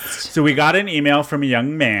Okay. gist. So we got an email from a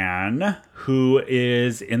young man who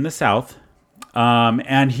is in the South,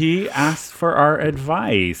 and he asked for our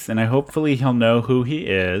advice, and hopefully he'll know who he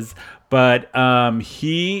is. But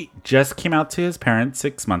he just came out to his parents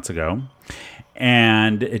 6 months ago,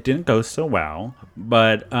 and it didn't go so well.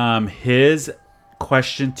 But his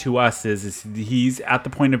question to us is he's at the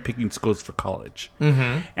point of picking schools for college,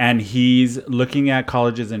 and he's looking at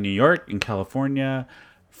colleges in New York and California,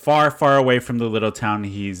 far away from the little town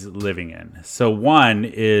he's living in. So one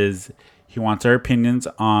is he wants our opinions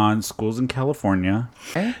on schools in California.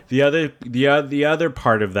 The other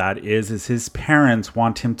part of that is his parents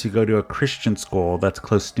want him to go to a Christian school that's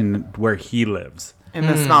close to where he lives. In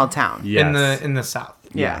the small town. Yes. In the South.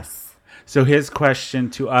 Yes. So his question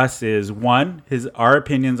to us is one, our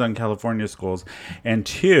opinions on California schools, and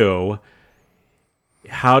two,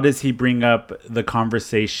 how does he bring up the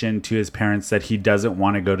conversation to his parents that he doesn't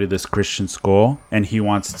want to go to this Christian school and he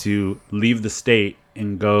wants to leave the state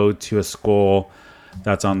and go to a school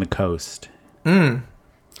that's on the coast? And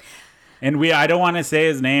I don't want to say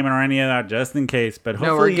his name or any of that just in case, but No,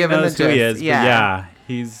 hopefully we're he giving knows the who he gist. is. Yeah.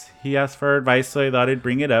 But yeah, he asked for advice, so I thought I'd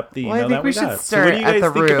bring it up. The Well, I email think that we we should got. So start what do you at guys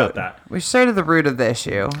the think root. about that? We start at the root of the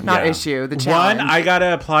issue, not Yeah. issue. The challenge. One, I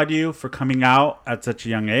gotta applaud you for coming out at such a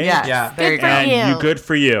young age. Yes, Yeah. there you Good go. for And you. good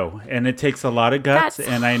for you. And it takes a lot of guts. That's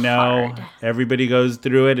and I know hard. everybody goes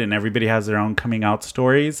through it and everybody has their own coming out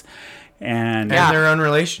stories. And And their own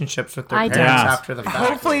relationships with their I parents do. after the fact.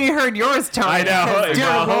 Hopefully you heard yours, Tony. I know. because, dear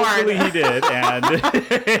Well, Lord. hopefully he did.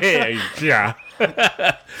 And yeah.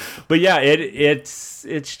 But yeah,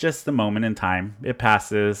 it's just the moment in time. It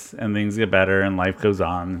passes and things get better and life goes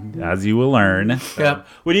on, as you will learn. Yep.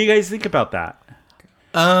 What do you guys think about that?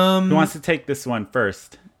 Who wants to take this one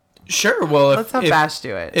first? Sure. Well, Let's have Bash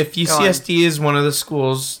do it. If Go on. UCSD is one of the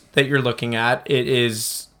schools that you're looking at, it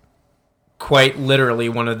is quite literally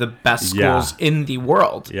one of the best schools in the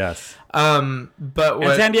world. Yes. But And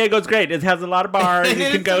what, San Diego's great. It has a lot of bars. You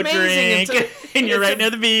can It's go amazing. drink. And you're it's right near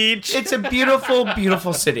the beach. it's a beautiful,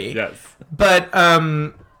 beautiful city. Yes. But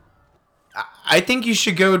I think you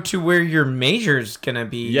should go to where your major's gonna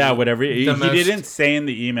be. Yeah, whatever. He the most- didn't say in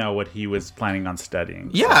the email what he was planning on studying.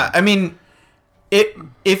 Yeah, I mean,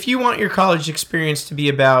 if you want your college experience to be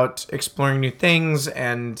about exploring new things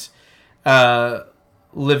and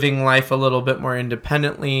living life a little bit more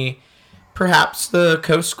independently, perhaps the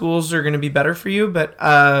coast schools are going to be better for you. But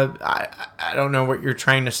I don't know what you're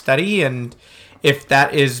trying to study, and if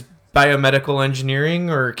that is biomedical engineering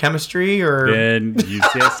or chemistry or In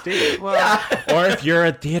UCSD. Well, Or if you're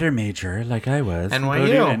a theater major like I was, NYU.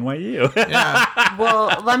 go to NYU.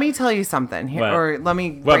 well, let me tell you something here, What? or let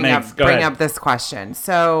me What, bring Megs? up Go ahead. this question.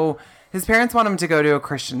 So his parents want him to go to a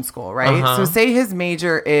Christian school, right? Uh-huh. So say his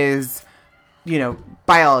major is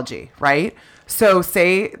biology, right? So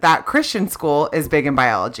say that Christian school is big in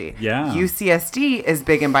biology. Yeah. UCSD is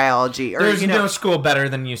big in biology. Or, There's no school better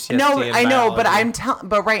than UCSD. No, in I know, but biology.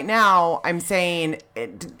 but right now I'm saying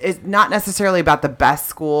it's not necessarily about the best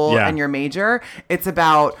school Yeah. and your major. It's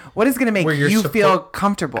about what is going to make Where your you support- feel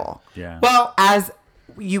comfortable. Yeah. Well, As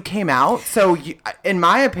you came out, so in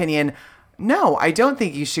my opinion, no, I don't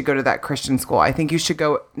think you should go to that Christian school. I think you should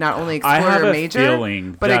go not only I explore have your a major,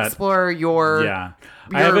 feeling but that- explore your Yeah.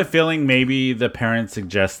 I have your- a feeling maybe the parents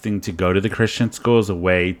suggesting to go to the Christian school is a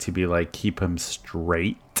way to be like, keep him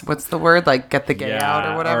straight. what's the word? Like get the gay out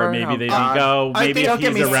or whatever. Or maybe Oh, they gosh. go, I maybe think- if Don't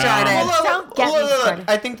get he's me around. started. Don't get me started.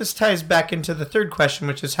 I think this ties back into the third question,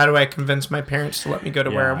 which is how do I convince my parents to let me go to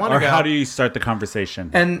where I Yeah. want to Or go? how do you start the conversation?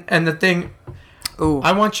 and the thing, Ooh.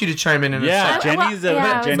 I want you to chime in a Yeah, second. Jenny's a yeah,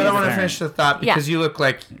 I was- Jenny's But I a want to parent. finish the thought because you look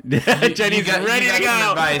like Jenny's got- ready you to got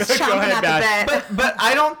some go. advice. Go Chomping ahead, at the Beth. bit. But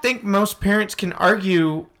I don't think most parents can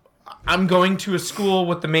argue I'm going to a school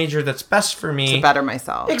with the major that's best for me. To better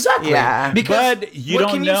myself. Exactly. Yeah. Because But you what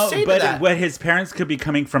don't can know. say to But that? what his parents could be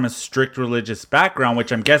coming from a strict religious background,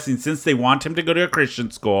 which I'm guessing since they want him to go to a Christian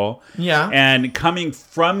school. Yeah. And coming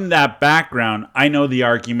from that background, I know the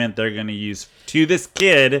argument they're going to use to this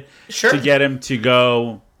kid Sure. to get him to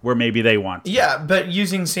go where maybe they want. To. Yeah, but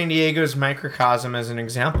using San Diego's microcosm as an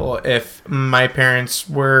example, if my parents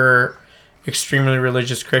were extremely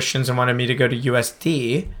religious Christians and wanted me to go to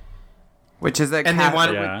USD, Which is a and they Catholic,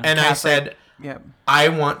 wanted, Yeah. and I Catholic- said, Yep. I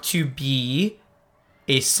want to be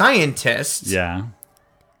a scientist. Yeah.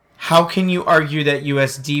 How can you argue that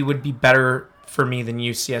USD would be better for me than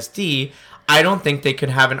UCSD? I don't think they could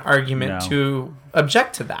have an argument No. to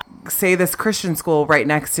object to that. Say this Christian school right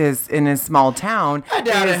next to in a small town. I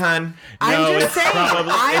doubt is- it, hun. I'm No, just it's saying.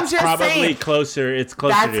 probably, I'm it's just probably saying. closer. It's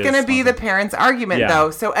closer. That's to going to be the something. parents' argument, Yeah.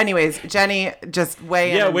 though. So, anyways, Jenny, just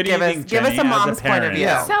weigh in Yeah, and what do you give us think, give us Jenny, a as a mom's point of parent? view.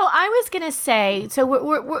 Yeah. So I was gonna say, so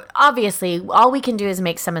we're obviously all we can do is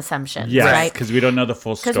make some assumptions, Yes, right? because we don't know the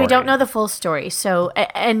full story. Because we don't know the full story. So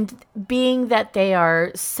and being that they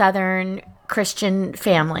are Southern Christian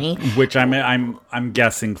family, Which I'm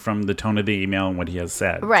guessing from the tone of the email and what he has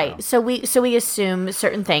said. right? So we assume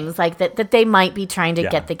certain things like that they might be trying to Yeah.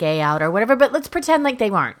 get the gay out or whatever. But let's pretend like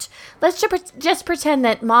they weren't. Let's just pretend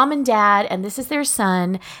that mom and dad and this is their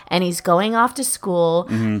son and he's going off to school.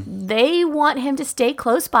 Mm-hmm. They want him to stay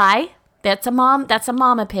close by. That's a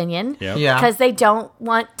mom opinion. Yep. Yeah. Because they don't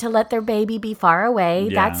want to let their baby be far away.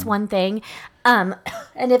 Yeah. That's one thing. And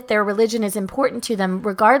if their religion is important to them,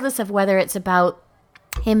 regardless of whether it's about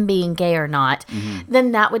him being gay or not,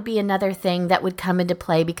 then that would be another thing that would come into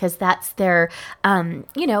play because that's their,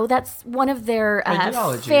 that's one of their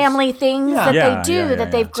Ideologies. family things that Yeah, they do yeah,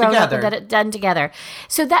 that they've grown Together. up and done together.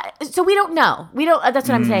 So we don't know. We don't. That's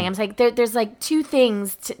what I'm saying. I'm saying there's like two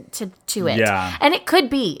things to it. Yeah. And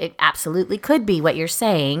it absolutely could be what you're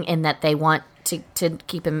saying in that they want to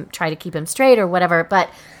try to keep him straight or whatever. But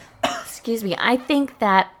excuse me, I think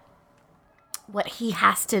that what he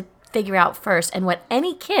has to figure out first, and what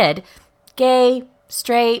any kid, gay,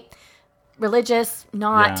 straight, religious,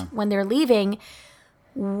 not, Yeah. when they're leaving,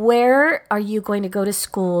 where are you going to go to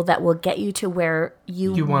school that will get you to where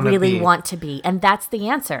you wanna really be. want to be? And that's the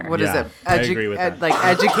answer. What is Yeah, it? I agree with that. Like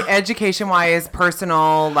education-wise,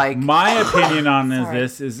 personal, like My opinion on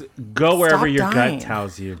this is go wherever Stop your dying. gut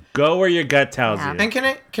tells you. Go where your gut tells Yeah. you. And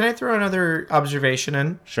can I throw another observation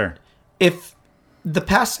in? Sure. If the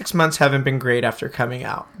past 6 months haven't been great after coming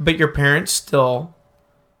out, but your parents still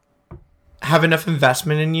have enough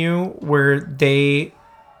investment in you where they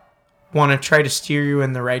want to try to steer you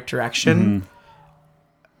in the right direction,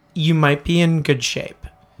 you might be in good shape.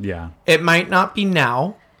 Yeah. It might not be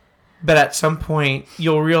now, but at some point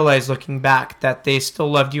you'll realize looking back that they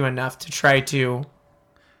still loved you enough to try to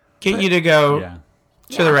get you to go Yeah.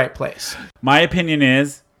 to the right place. My opinion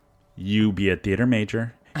is you be a theater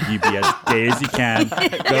major. You be as gay as you can. Go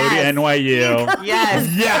to NYU. yes,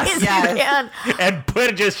 Yes. yes. And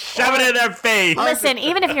just shove it in their face. Listen,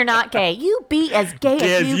 even if you're not gay, you be as gay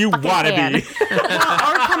Gay as you want to can. be.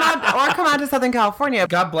 or come out to Southern California.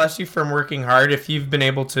 God bless you from working hard. If you've been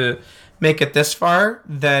able to make it this far,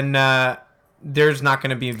 then there's not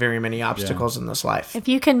going to be very many obstacles in this life. If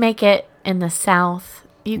you can make it in the South,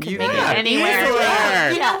 you can make it anywhere.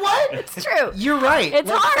 Anywhere. You know what? It's true. You're right. It's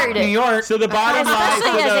hard. New York. So the bottom line.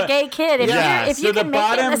 Especially so as the- a gay kid, if so you the can make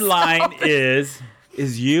it in bottom the line South.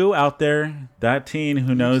 is you out there, that teen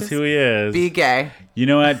who knows who he is. Be gay. You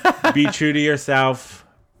know what? Be true to yourself.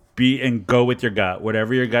 And go with your gut.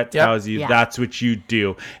 Whatever your gut tells you, Yeah. that's what you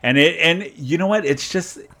do. And you know what? It's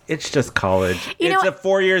just college. You know It's a what?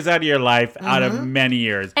 4 years out of your life, out of many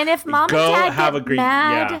years. And if mom Go and dad have get a great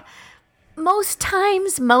mad, most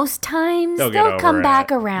times They'll get they'll over come it.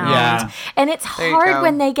 back around. Yeah. And it's There you hard go.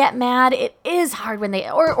 when they get mad. It is hard when they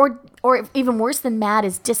or even worse than mad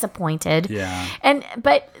is disappointed. Yeah.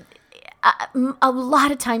 But a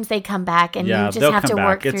lot of times they come back, and Yeah, you just they'll have come to back.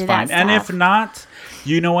 work It's through fine. that And stuff. if not,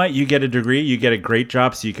 you know what? You get a degree, you get a great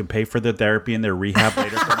job, so you can pay for their therapy and their rehab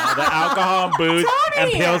later from all the alcohol and booze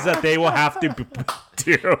and pills that they will have to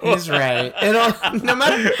do. He's right. It'll no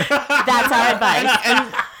matter. That's our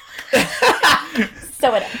advice.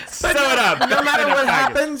 Sew it up. Sew it up. No matter what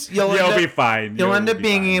happens, you'll be fine. You'll end up be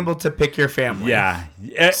being fine. able to pick your family. Yeah,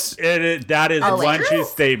 that is Oh, one it's true true.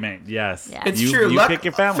 statement. Yes, Yeah. It's you, true. You Luck- pick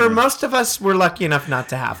your family. For most of us, we're lucky enough not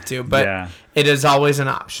to have to, but Yeah. it is always an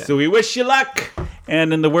option. So we wish you luck.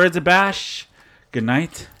 And in the words of Bash, good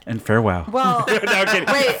night and farewell. Well, No, kidding.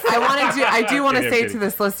 wait, I do want to kidding, say kidding. to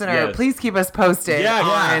this listener, Yes. please keep us posted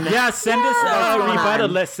on. Send us a going rebuttal.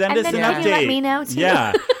 on. Let's send And us then an can update. you let me know, too?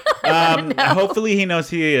 Yeah. Hopefully he knows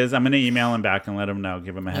who he is. I'm going to email him back and let him know.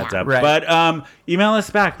 Give him a heads up. Right. But email us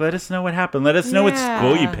back. Let us know what happened. Let us know what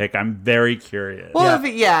school you Yeah. pick. I'm very curious. Well,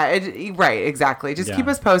 right, exactly. Just Yeah. keep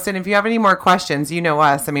us posted. If you have any more questions, you know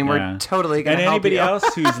us. I mean, Yeah. we're totally going And to help anybody you. else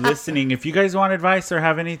who's listening, if you guys want advice or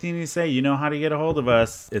have anything to say, you know how to get a hold of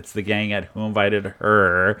us. It's the gang at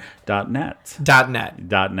whoinvitedher.net.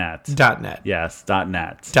 .net. Yes,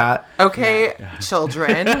 .net. Okay,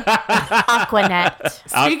 children. Aquanet.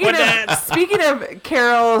 Speaking of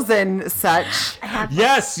carols and such,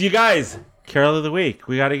 Yes, you guys. Carol of the week.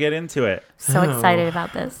 We got to get into it. So excited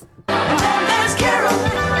about this. And then there's Carol.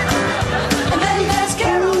 And then there's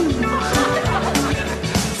Carol.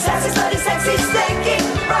 Sassy, slutty, sexy, stinky.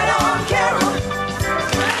 Right on, Carol.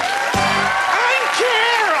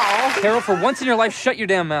 Carol, for once in your life, shut your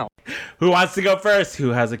damn mouth. Who wants to go first? Who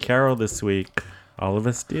has a Carol this week? All of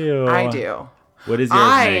us do. I do. What is yours,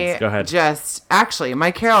 Megs? Go ahead. Actually, my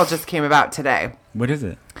carol just came about today. What is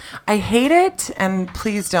it? I hate it, and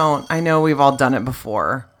please don't. I know we've all done it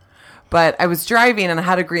before. But I was driving and I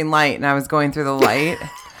had a green light, and I was going through the light.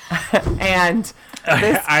 And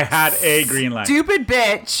this I had a green light. stupid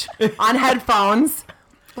bitch on headphones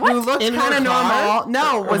who looked In her kind of car? normal.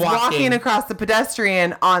 No, Or was walking walking? across the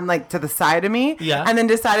pedestrian on to the side of me. Yeah. And then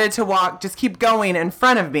decided to just keep going in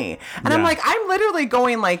front of me. And I'm Yeah. like, I'm literally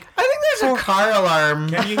going I think there's a car alarm.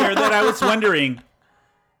 Can you hear that? I was wondering.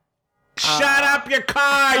 Shut up your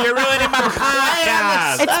car. You're ruining my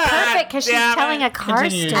podcast. It's perfect because she's damn telling it. a car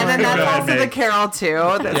Continue. story. And then that's Go ahead, also the Meg. carol too.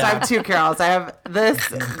 So I have two carols. I have this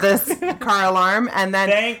car alarm, and then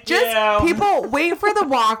Thank just you. people wait for the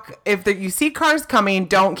walk. If you see cars coming,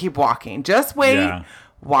 don't keep walking. Just wait. Yeah.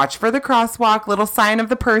 Watch for the crosswalk, little sign of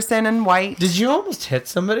the person in white. Did you almost hit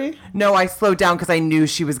somebody? No, I slowed down because I knew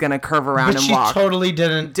she was gonna curve around But and she walk. totally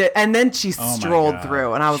didn't. And then she my strolled God.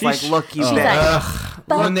 through, and I was She's- like, "Look, you oh. bitch."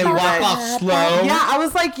 When they walk off slow. Yeah, I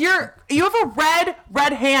was like, you have a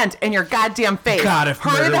red hand in your goddamn face. God, if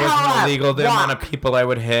Hurry murder the hell wasn't up. illegal, the amount of Walk. people I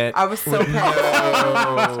would hit. I was so pissed.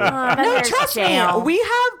 Oh, but No, there's trust jail. me. We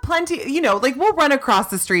have plenty, we'll run across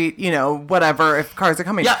the street, whatever, if cars are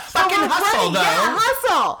coming. Yeah, So fucking we're hustle, ready.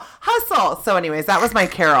 Yeah, hustle. So anyways, that was my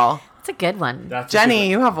carol. It's a good one. That's Jenny,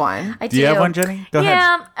 you have one. I Do you have one, Jenny? Go ahead.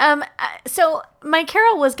 Yeah. So my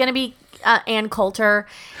carol was going to be Ann Coulter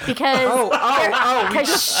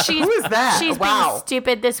because she's Who is that? She's Wow. being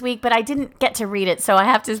stupid this week, but I didn't get to read it, so I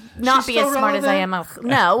have to not She's be as still smart as I am.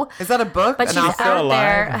 No, Is that a book? but An she's author? out alive?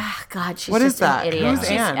 there. God, she's What just is that? an idiot. Who's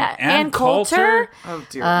She's, Ann? Ann Coulter. Oh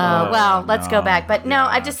dear. Well, let's go back. But no, yeah.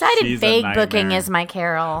 I've decided She's a vague nightmare. booking is my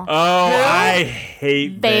carol. Oh, I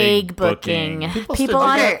hate vague booking. People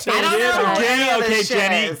on Okay, it. I don't know what any of Okay, this shit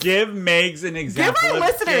Jenny, is. give Megs an Give example. our of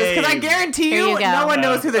listeners, because I vague. guarantee Here you you, go. no one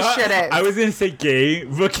knows who this shit is. I was gonna say gay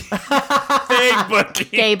booking, vague booking.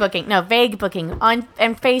 Gay booking. No, vague booking. On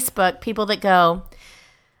Facebook, people that go,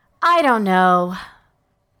 I don't know.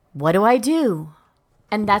 What do I do?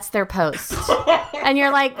 And that's their post. And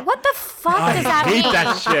you're like, what the fuck does that hate mean?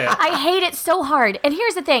 that shit. I hate it so hard. And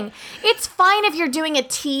here's the thing. It's fine if you're doing a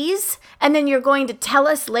tease and then you're going to tell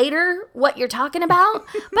us later what you're talking about.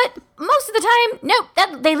 But most of the time,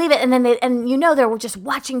 nope, they leave it. And then they're just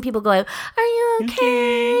watching people go, are you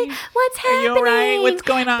okay? What's Are you happening? all right? What's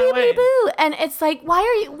going on? Boo, boo, boo. And it's like,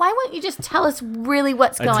 why won't you just tell us really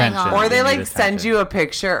what's going Attention. on? Or they They like need send attention. you a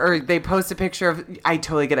picture, or they post a picture of. I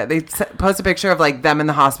totally get it. They post a picture of like them in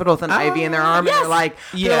the hospital with an IV in their arm, yes. and they're like,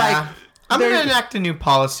 Yeah. I'm they're- going to enact a new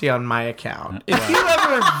policy on my account. If you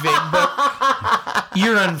ever vague book,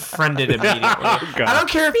 you're unfriended immediately. I don't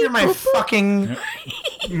care if you're my fucking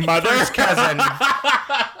Mother. cousin.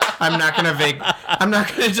 I'm not going to vague. I'm not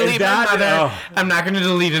going to delete that- my mother. oh. I'm not going to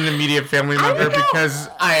delete an immediate family member because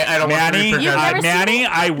I don't want Manny, to be forgotten. Manny,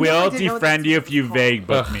 I will didn't know what defriend this you was if you called. vague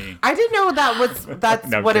book me. I didn't know that's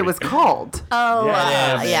No, I'm what it kidding. was called. Oh,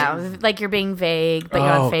 Yeah, yeah. Like you're being vague, but you're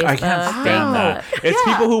on Facebook. I can't stand that. It's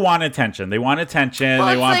Yeah. people who want attention. They want attention. Well,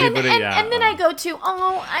 they it's want like- people to. and, Yeah. and then I go to,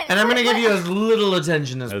 And I'm going to give you as little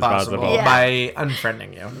attention as possible possible. Yeah. by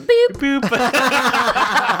unfriending you. boop.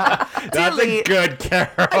 That's a Delete. good Carol.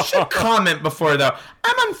 I should comment before, though.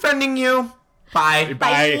 I'm unfriending you. Bye.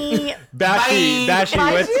 Bye. Bashy, Bye.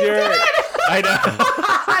 Bashy, what's your? I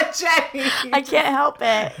know. Jenny. I can't help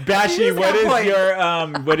it. Bashy, Use what that is point.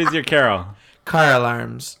 your what is your Carol? Car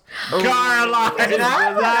alarms. Carla.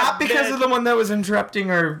 Not because of the one that was interrupting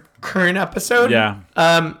our current episode. Yeah.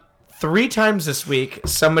 3 times this week,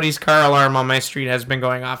 somebody's car alarm on my street has been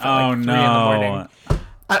going off at Oh like 3 in the morning. no.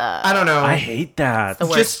 I don't know. I hate that.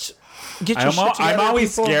 Just get your shit together, I'm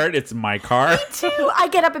always people. scared it's my car. Too. I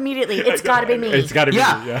get up immediately. It's got to be me. It's got to be.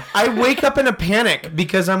 Yeah. Yeah. I wake up in a panic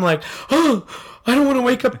because I'm like, oh, I don't want to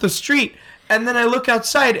wake up the street. And then I look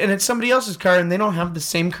outside and it's somebody else's car and they don't have the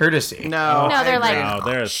same courtesy. No. No, they're I like- agree. No,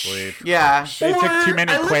 they're asleep. Yeah. They took Or too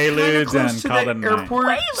many I live kinda Quaaludes close and to called the it a night.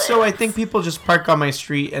 airport, so I think people just park on my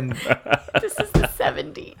street and This is the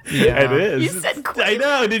 70s. It is. You said I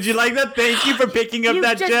know. Did you like that? Thank you for picking up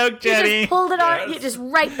that joke, You Jenny. just pulled it on. You just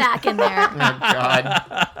right back in there. oh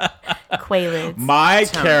god. Quaaludes. My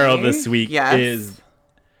Carol this week Yes. is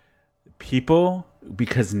people,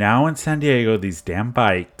 because now in San Diego, these damn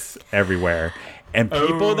bikes everywhere. And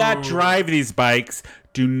people that drive these bikes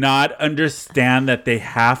do not understand that they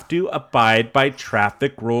have to abide by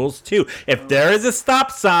traffic rules too. If there is a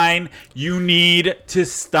stop sign, you need to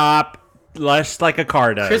stop less like a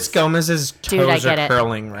car does. Chris Gomez's Dude, I toes get are it.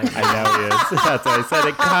 curling right now. I know he is. That's why I said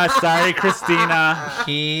it. God, sorry, Christina.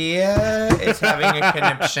 He is having a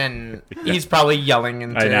conniption. He's probably yelling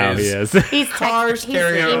into I know he his is. He's, car he's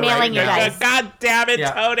stereo emailing you right now. guys. God damn it,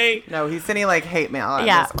 Yeah. Tony. No, he's sending like hate mail. on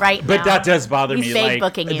Yeah, this one. right But now. that does bother He's me. fake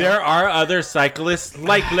Like, booking you. there are other cyclists,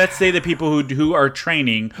 like let's say the people who are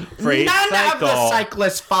training for a None cycle. of the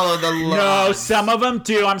cyclists follow the law. No, some of them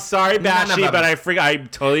do. I'm sorry, None of Bashy, them. but I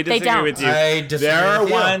totally They disagree don't. with you. I disagree there are with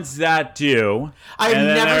you. ones that do. I've and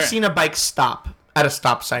then never there- seen a bike stop at a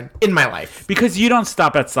stop sign in my life. because you don't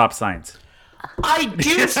stop at stop signs. I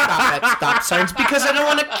do stop at stop signs because I don't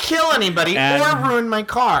want to kill anybody And- or ruin my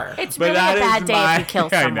car. It's But really a that is bad day my, if you kill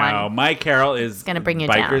I someone. know. My Carol is gonna bring you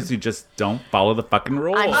bikers down. who just don't follow the fucking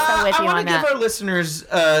rules. I'm so with I you want on to give that. our listeners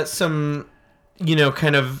some,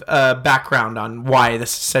 kind of background on why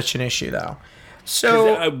this is such an issue, though.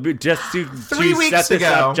 So Just to 3 weeks set this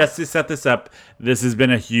ago- up, this has been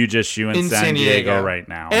a huge issue in San Diego right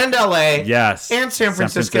now. and LA, Yes. and San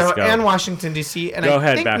Francisco, and Washington D.C., and Go I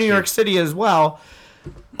ahead, think Bashy. New York City as well.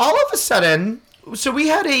 All of a sudden, so we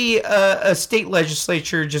had a state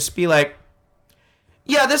legislature just be like,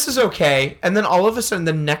 "Yeah, this is okay," and then all of a sudden,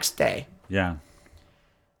 the next day, Yeah.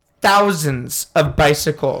 thousands of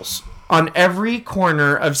bicycles on every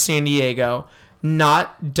corner of San Diego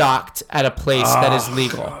not docked at a place that is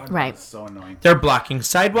legal. Right. So annoying. They're blocking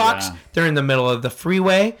sidewalks. Yeah. They're in the middle of the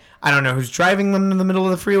freeway. I don't know who's driving them in the middle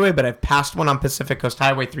of the freeway, but I've passed one on Pacific Coast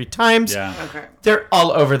Highway 3 times. Yeah. Okay. They're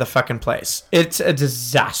all over the fucking place. It's a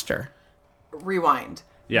disaster. Rewind.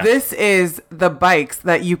 Yeah. This is the bikes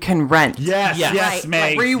that you can rent. Yes, Yes. yes, Right,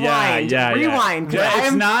 Meg. like, rewind, Yeah. rewind, 'cause Yeah, I it's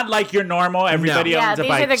am- not like your normal. Everybody Yeah, owns a these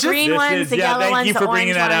bike. are the green This ones, is- the yellow thank ones, you the for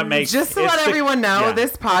bringing orange that up, ones. Meg. Just to It's let the- everyone know, yeah.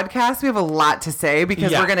 this podcast, we have a lot to say because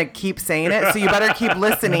Yeah. we're going to keep saying it. So you better keep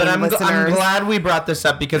listening, But I'm listeners. glad we brought this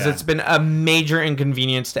up because Yeah. it's been a major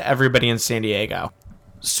inconvenience to everybody in San Diego.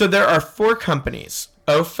 So there are 4 companies: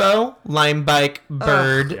 Ofo, Lime Bike,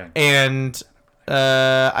 Bird, Yeah. and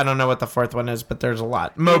I don't know what the 4th one is, but there's a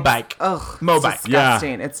lot. Mobike. Ugh, Mobike. It's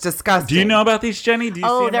disgusting. It's disgusting. Do you know about these, Jenny? Do you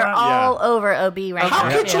see Oh, them they're around? all Yeah. over OB right How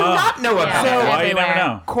now. could you too. not know Yeah, about they're that? Why you never everywhere.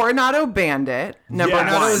 know? Coronado Bandit, number Yes.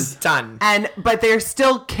 Coronado one. is done. But they're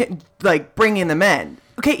still like bringing them in.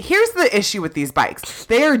 Okay, here's the issue with these bikes.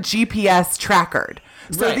 They are GPS trackered.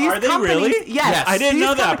 So Right. these Are they companies, really? yes, I didn't these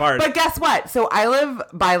know that part. But guess what? So I live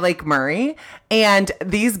by Lake Murray, and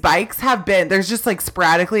these bikes have been there's just like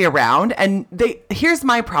sporadically around, and here's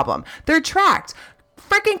my problem: they're tracked.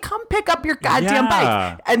 Freaking come pick up your goddamn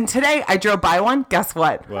Yeah. bike. And today I drove by one. Guess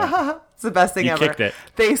what? What? It's the best thing You ever. kicked it.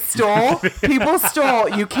 They stole. People stole.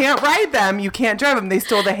 You can't ride them. You can't drive them. They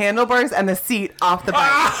stole the handlebars and the seat off the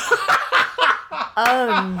bike.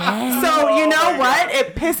 Oh no. So you know what?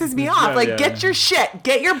 It pisses me off. Like, yeah. get your shit,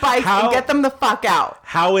 get your bikes, How- and get them the fuck out.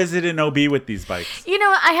 How is it in OB with these bikes? You know,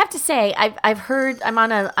 I have to say, I've heard. I'm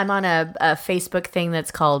on a Facebook thing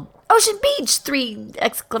that's called Ocean Beach! 3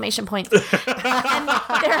 exclamation points. And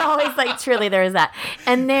they're always like, truly, there is that.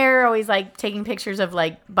 And they're always like taking pictures of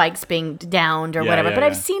like bikes being downed or Yeah, whatever. yeah, But yeah.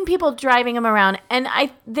 I've seen people driving them around, and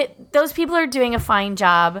those people are doing a fine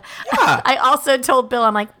job. Yeah. I also told Bill,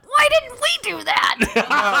 I'm like, why didn't we do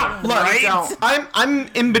that? Look, Don't. I'm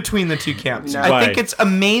in between the two camps. No. I Why? think it's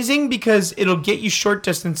amazing because it'll get you short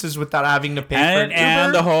distances without having to pay for an And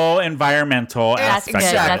Uber. the whole environmental That's aspect. good.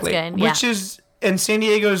 That's Exactly. good, yeah. Which is, and San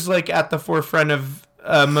Diego's like at the forefront of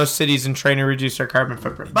most cities in trying to reduce their carbon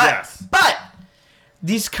footprint. But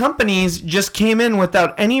these companies just came in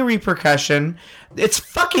without any repercussion. It's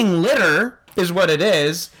fucking litter, is what it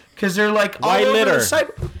is, because they're like all Why over litter? the side.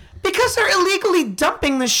 Because they're illegally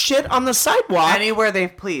dumping the shit on the sidewalk. Anywhere they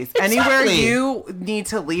please. Exactly. Anywhere you need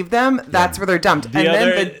to leave them, that's where they're dumped. And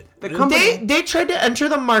other- then the company. They tried to enter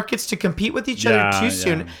the markets to compete with each Yeah, other too yeah.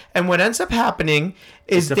 soon, and what ends up happening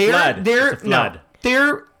is It's a flood. they're It's a flood.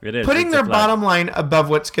 they're It is. putting It's a their flood. bottom line above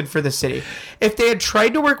what's good for the city. If they had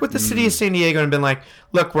tried to work with the city of San Diego and been like,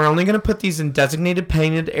 "Look, we're only going to put these in designated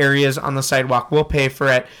painted areas on the sidewalk. We'll pay for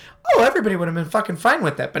it." Oh, everybody would have been fucking fine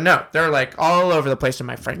with it. But no, they're like all over the place in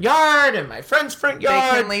my front yard and my friend's front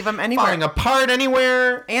yard. can't leave 'em anywhere. Falling apart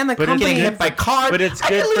anywhere. And the But it's company. Getting hit by cars. But it's I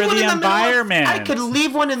good could leave for one the in middle of- environment. I could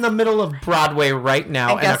leave one in the middle of Broadway right now,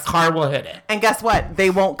 And and a guess- car will hit it. And guess what?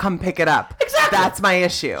 They won't come pick it up. Exactly. That's my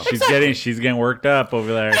issue. She's getting worked up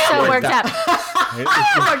over there. So worked up.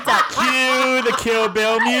 Worked up. Cue the Kill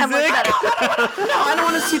Bill I'm music. worked up. No, I don't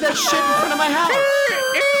want to see that shit in front of my house.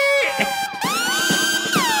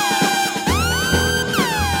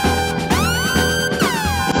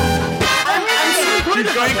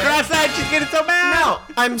 She's going cross-eyed. She's getting so mad. No,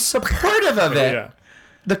 I'm supportive of it. Yeah.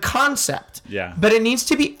 The concept. Yeah. But it needs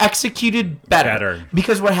to be executed better. Better.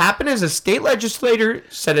 Because what happened is a state legislator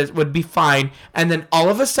said it would be fine, and then all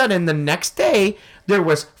of a sudden, the next day, there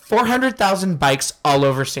was 400,000 bikes all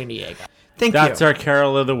over San Diego. Thank That's you. our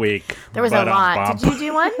Carol of the Week. There was a lot. Ba-dum-bum. Did you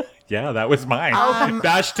do one? Yeah, that was mine.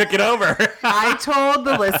 Bash took it over. I told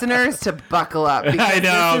the listeners to buckle up because I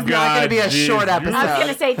know, this is not going to be a God, short jeez. episode. I was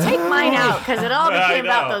gonna say take mine out because it all I became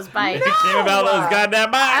about know. those bikes. It came about those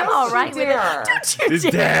goddamn bikes. I'm all right with dare. it. Don't you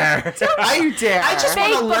Just dare. You dare. I just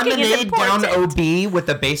want a Facebooking is lemonade down important. OB with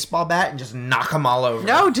a baseball bat and just knock them all over.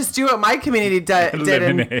 No, just do what my community did and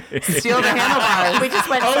Lemonade. steal the handlebars. We just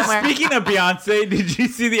went Oh, somewhere. speaking of Beyonce, did you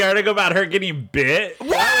see the article about her getting bit?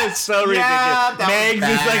 That was so ridiculous. that was Megs is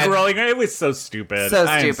like bad. rolling her. It was so stupid. So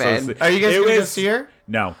I am stupid. Are you guys It going to go was- see her?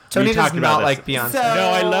 No. Tony we does talked about not this. like Beyonce. So- No,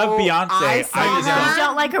 I love Beyonce. I saw I You her.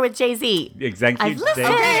 don't like her with Jay-Z. Exactly. I've listened.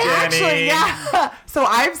 Thank you, Okay, Jenny. actually, yeah. So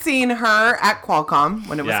I've seen her at Qualcomm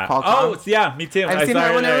when it was Yeah. Qualcomm. Oh, yeah, me too. I've I seen saw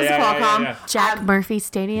her when it there. was Yeah, yeah, Qualcomm. yeah. Jack Murphy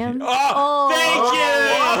Stadium. Oh,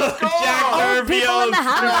 thank you. Jack Murphy. people in the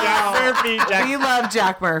house. Jack Murphy. We love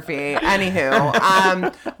Jack Murphy.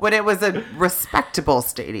 Anywho, when it was a respectable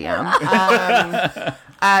stadium.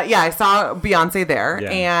 Yeah, I saw Beyonce there, Yeah.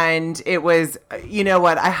 and it was, you know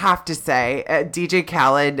what, I have to say, DJ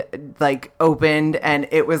Khaled, like, opened, and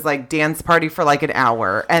it was, like, dance party for, like, an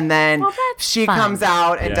hour, and then Well, that's she fun. comes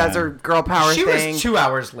out and Yeah. does her girl power She thing, was 2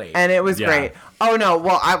 hours late. and it was Yeah. great. Oh, no,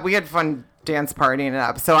 well, we had fun dance partying it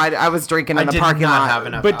up, so I was drinking in I the did parking not lot. have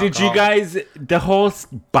enough But did you alcohol. guys, the whole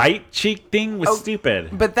bite cheek thing was stupid.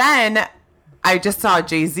 But then I just saw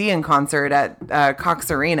Jay-Z in concert at Cox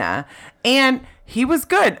Arena, and he was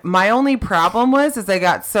good. My only problem was I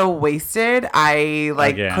got so wasted, I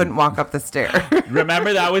Again. couldn't walk up the stairs.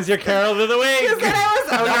 Remember, that was your Carol of the Week.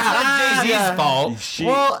 Jay-Z's fault.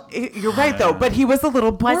 Well, you're right though, but he was a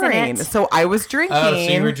little Wasn't boring, it? so I was drinking. Oh, so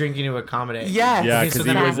you were drinking to accommodate. Yes. Yeah, Okay, because so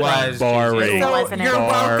he then was it was boring. So Wasn't it? you're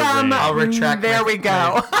welcome. Boring. I'll retract There my- we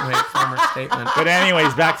go. my former statement. But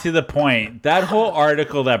anyways, back to the point. That whole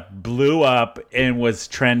article that blew up and was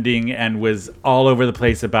trending and was all over the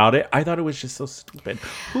place about it, I thought it was just so stupid.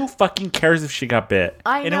 Who fucking cares if she got bit?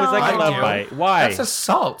 I And it was like know. a love do. bite. Why? That's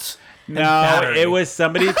assault. and No, battery. it was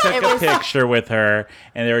somebody took It a was- picture with her,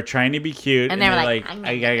 and they were trying to be cute, And and they were they're like,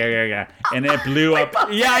 and it blew up.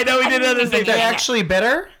 Yeah, I know we did other things. They actually bit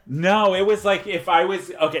her? No, it was like if I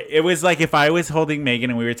was It was like if I was holding Megan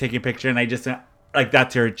and we were taking a picture, and I just went like that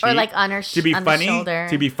to her cheek, like on her to be on the funny, shoulder.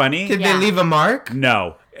 to be funny. Did Yeah. they leave a mark?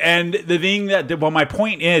 No. And the thing my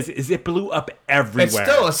point is it blew up everywhere. It's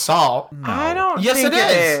still assault. I don't Yes, think it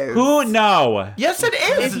it is. is. Who? No. Yes, it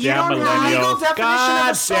is. If you Damn don't have legal millennials. definition of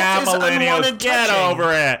God assault damn is millennials. unwanted Get touching.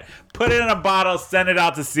 over it. Put it in a bottle, send it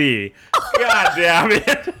out to sea. God damn it.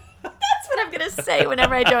 That's what I'm gonna say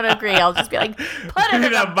whenever I don't agree. I'll just be like, put it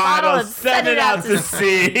in a bottle and send it out to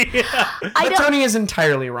sea. But Tony is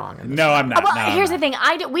entirely wrong. No, I'm not. Well, No, I'm here's not. the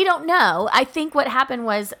thing. We don't know. I think what happened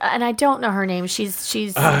was, and I don't know her name.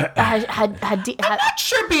 She's I'm not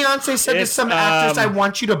sure Beyonce said to It's, some actress, "I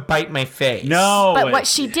want you to bite my face." No. But what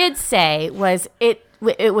she did say was it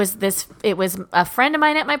was a friend of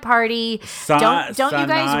mine at my party. Don't you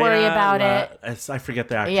guys worry about it. I forget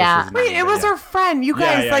the actress. Yeah. name. Wait, it was her friend. You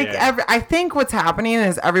guys, yeah. I think what's happening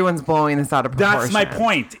is everyone's blowing this out of proportion. That's my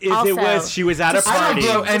point. Also, She was at a I party.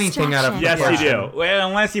 don't blow anything out of Yes, you proportion. do. Well,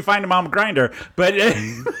 unless you find them on Grindr. But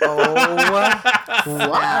Oh, All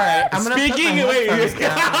right, I'm gonna put speaking, my wait, headphones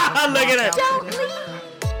down. look at her. Don't leave.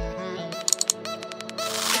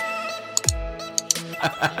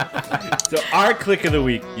 So our click of the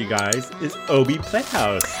week, you guys, is Obi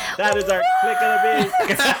Playhouse. That is our click of the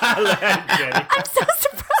week. I'm so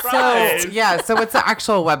surprised. so what's the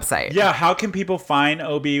actual website? Yeah, how can people find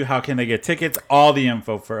Obi? How can they get tickets? All the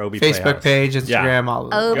info for Obi Facebook Playhouse. page, Instagram, Yeah. all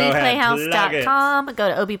of them. Go ahead, ObiPlayhouse.com. Go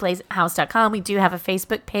to ObiPlayhouse.com. We do have a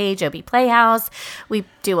Facebook page, Obi Playhouse. We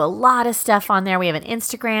do a lot of stuff on there. We have an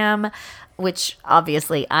Instagram, which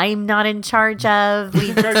obviously I'm not in charge of.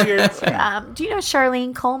 We, Charge your Instagram. do you know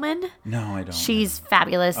Charlene Coleman? No, I don't. She's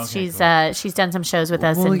fabulous. Okay, She's done some shows with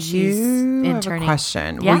us, Will and she's you have a interning.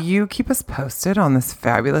 question? Yeah? Will you keep us posted on this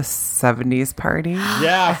fabulous 70s party?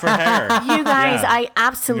 Yeah, for hair. You guys, Yeah. I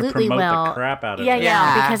absolutely promote the will. crap out of yeah, it.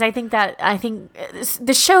 Yeah. because I think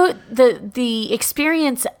the show, the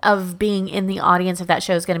experience of being in the audience of that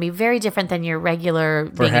show is going to be very different than your regular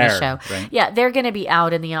being in hair, a show. right? Yeah, they're going to be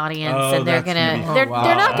out in the audience, Oh, and they're that's going gonna to be they're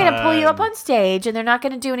not going to pull you up fun. on stage, and they're not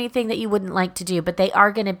going to do anything that you wouldn't like to do, but they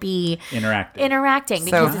are going to be interacting. So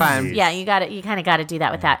Because fun. yeah, you kind of got to do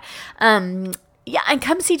that with that. Yeah, and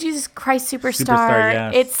come see Jesus Christ Superstar. Superstar,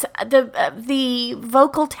 yes. It's the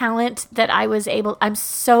vocal talent that I was able. I'm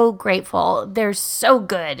so grateful. They're so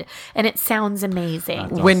good, and it sounds amazing.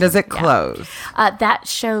 When does it close? That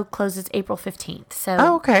show closes April 15th. So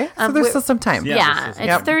Oh, okay. So there's we're- still some time. Yeah. yeah, this it's is-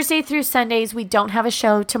 Yep. Thursday through Sundays. We don't have a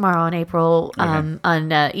show tomorrow on April on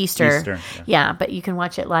Easter. Easter, yeah, but you can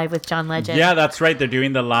watch it live with John Legend. Yeah, that's right. They're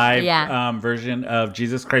doing the live Yeah. version of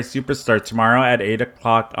Jesus Christ Superstar tomorrow at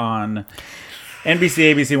 8:00 on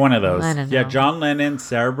NBC, ABC, one of those. I don't Yeah, know. John Lennon,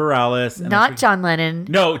 Sarah Bareilles. and I Not forget- John Lennon.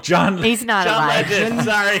 No, John. He's not John alive. Legend,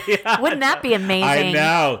 sorry. Wouldn't that be amazing? I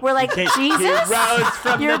know. We're like, He Jesus, rose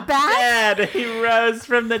from you're the back? dead. He rose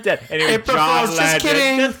from the dead. Anyway, April John Fools, just Legend.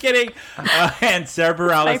 kidding. Just kidding. And Sarah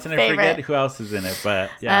Bareilles, my and I forget favorite. who else is in it. But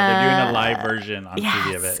yeah, they're doing a live version on Yeah,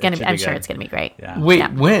 TV of it. it's gonna It be. should I'm be sure good. it's gonna be great. Yeah. Wait, Yeah.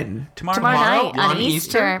 when? Tomorrow Tomorrow night on on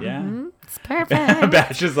Easter. Easter? Yeah. Mhm. It's perfect.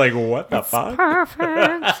 Bash is like, what the fuck?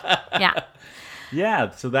 Perfect. Yeah. Yeah,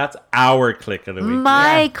 so that's our click of the week.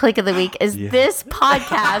 My click of the week is this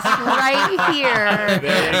podcast right here.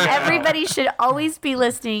 Everybody should always be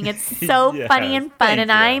listening. It's so Yes, funny and fun. thank And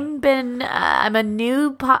you. I'm a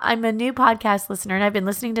new podcast listener, and I've been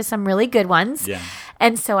listening to some really good ones. Yeah.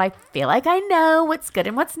 And so I feel like I know what's good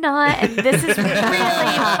and what's not. And this is really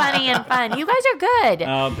funny and fun. You guys are good.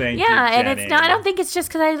 Oh, thank you, Yeah, and Jenny. it's not. I don't think it's just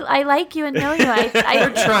because I like you and know you. You're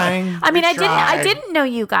trying. I mean, We I tried. didn't know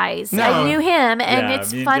you guys. No. I knew him, and Yeah,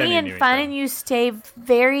 it's me and funny Jenny and knew each fun, other. and you stay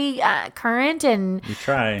very current and We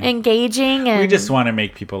try. engaging. And We just want to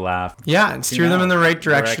make people laugh. Yeah, and steer them in the right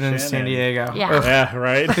direction in Direction San and- Diego. Yeah. Or- Yeah,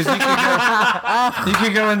 right? Because you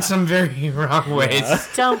could go in some very wrong ways.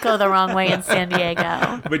 don't go the wrong way in San Diego.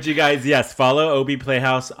 But you guys, yes, follow Obi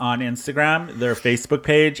Playhouse on Instagram, their Facebook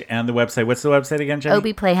page, and the website. What's the website again, Jenny?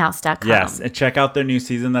 ObiPlayhouse.com. Yes, and check out their new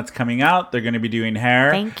season that's coming out. They're going to be doing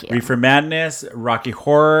hair, Thank you. Reefer Madness, Rocky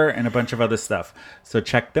Horror, and a bunch of other stuff. So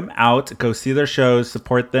check them out. Go see their shows,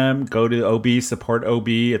 support them. Go to OB, support OB.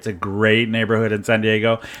 It's a great neighborhood in San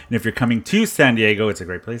Diego. And if you're coming to San Diego, it's a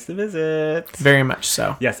great place to visit. Very much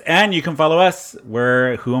so. Yes, and you can follow us.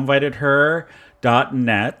 We're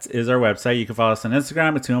whoinvitedher.net is our website. You can follow us on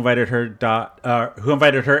Instagram. It's whoinvitedher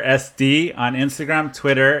SD on Instagram,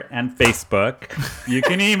 Twitter, and Facebook. You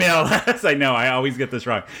can email us. I know, I always get this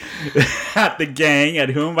wrong. At the gang at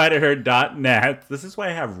whoinvitedher.net. This is why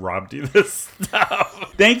I have Rob do this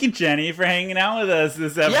stuff. Thank you, Jenny, for hanging out with us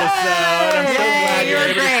this episode. I'm so glad you were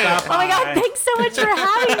able to stop Oh my God, by. thanks so much for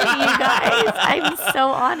having me, you guys. I'm so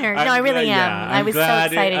honored. No, I really am. I was so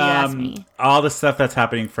excited you asked me. All the stuff that's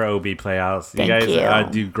happening for OB Playhouse. You Thank guys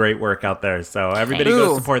you. do great work out there. So everybody Ooh.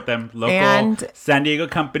 go support them. Local And- San Diego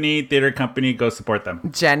company, theater company, go support them.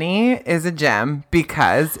 Jenny is a gem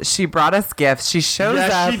because she brought us gifts. She shows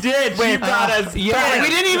Yes, up. she did. She brought us Yeah, we gifts.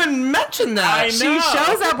 didn't even mention that. I know. She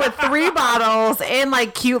shows up with 3 bottles and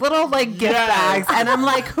like cute little like gift Yes. bags, and I'm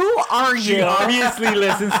like, "Who are She you?" obviously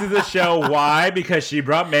listens to the show. Why? Because she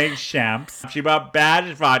brought Meg Champs. She brought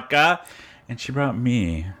Bad Vodka. And she brought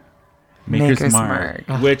me. Maker's Mark.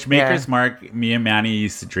 Which Maker's Mark, me and Manny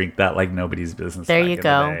used to drink that like nobody's business. There back you in the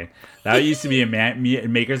go. day. That used to be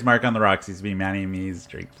Maker's Mark on the Rocks. Used to be Manny and me's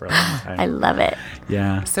drink for a long time. I love it.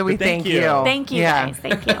 Yeah. So we But thank you. Thank you, Yeah. guys.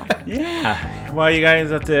 Thank you. Yeah. Well, you guys,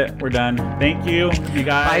 that's it. We're done. Thank you. You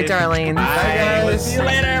guys. Bye, darlings. Bye. Bye, guys. We'll see you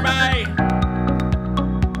later. Bye.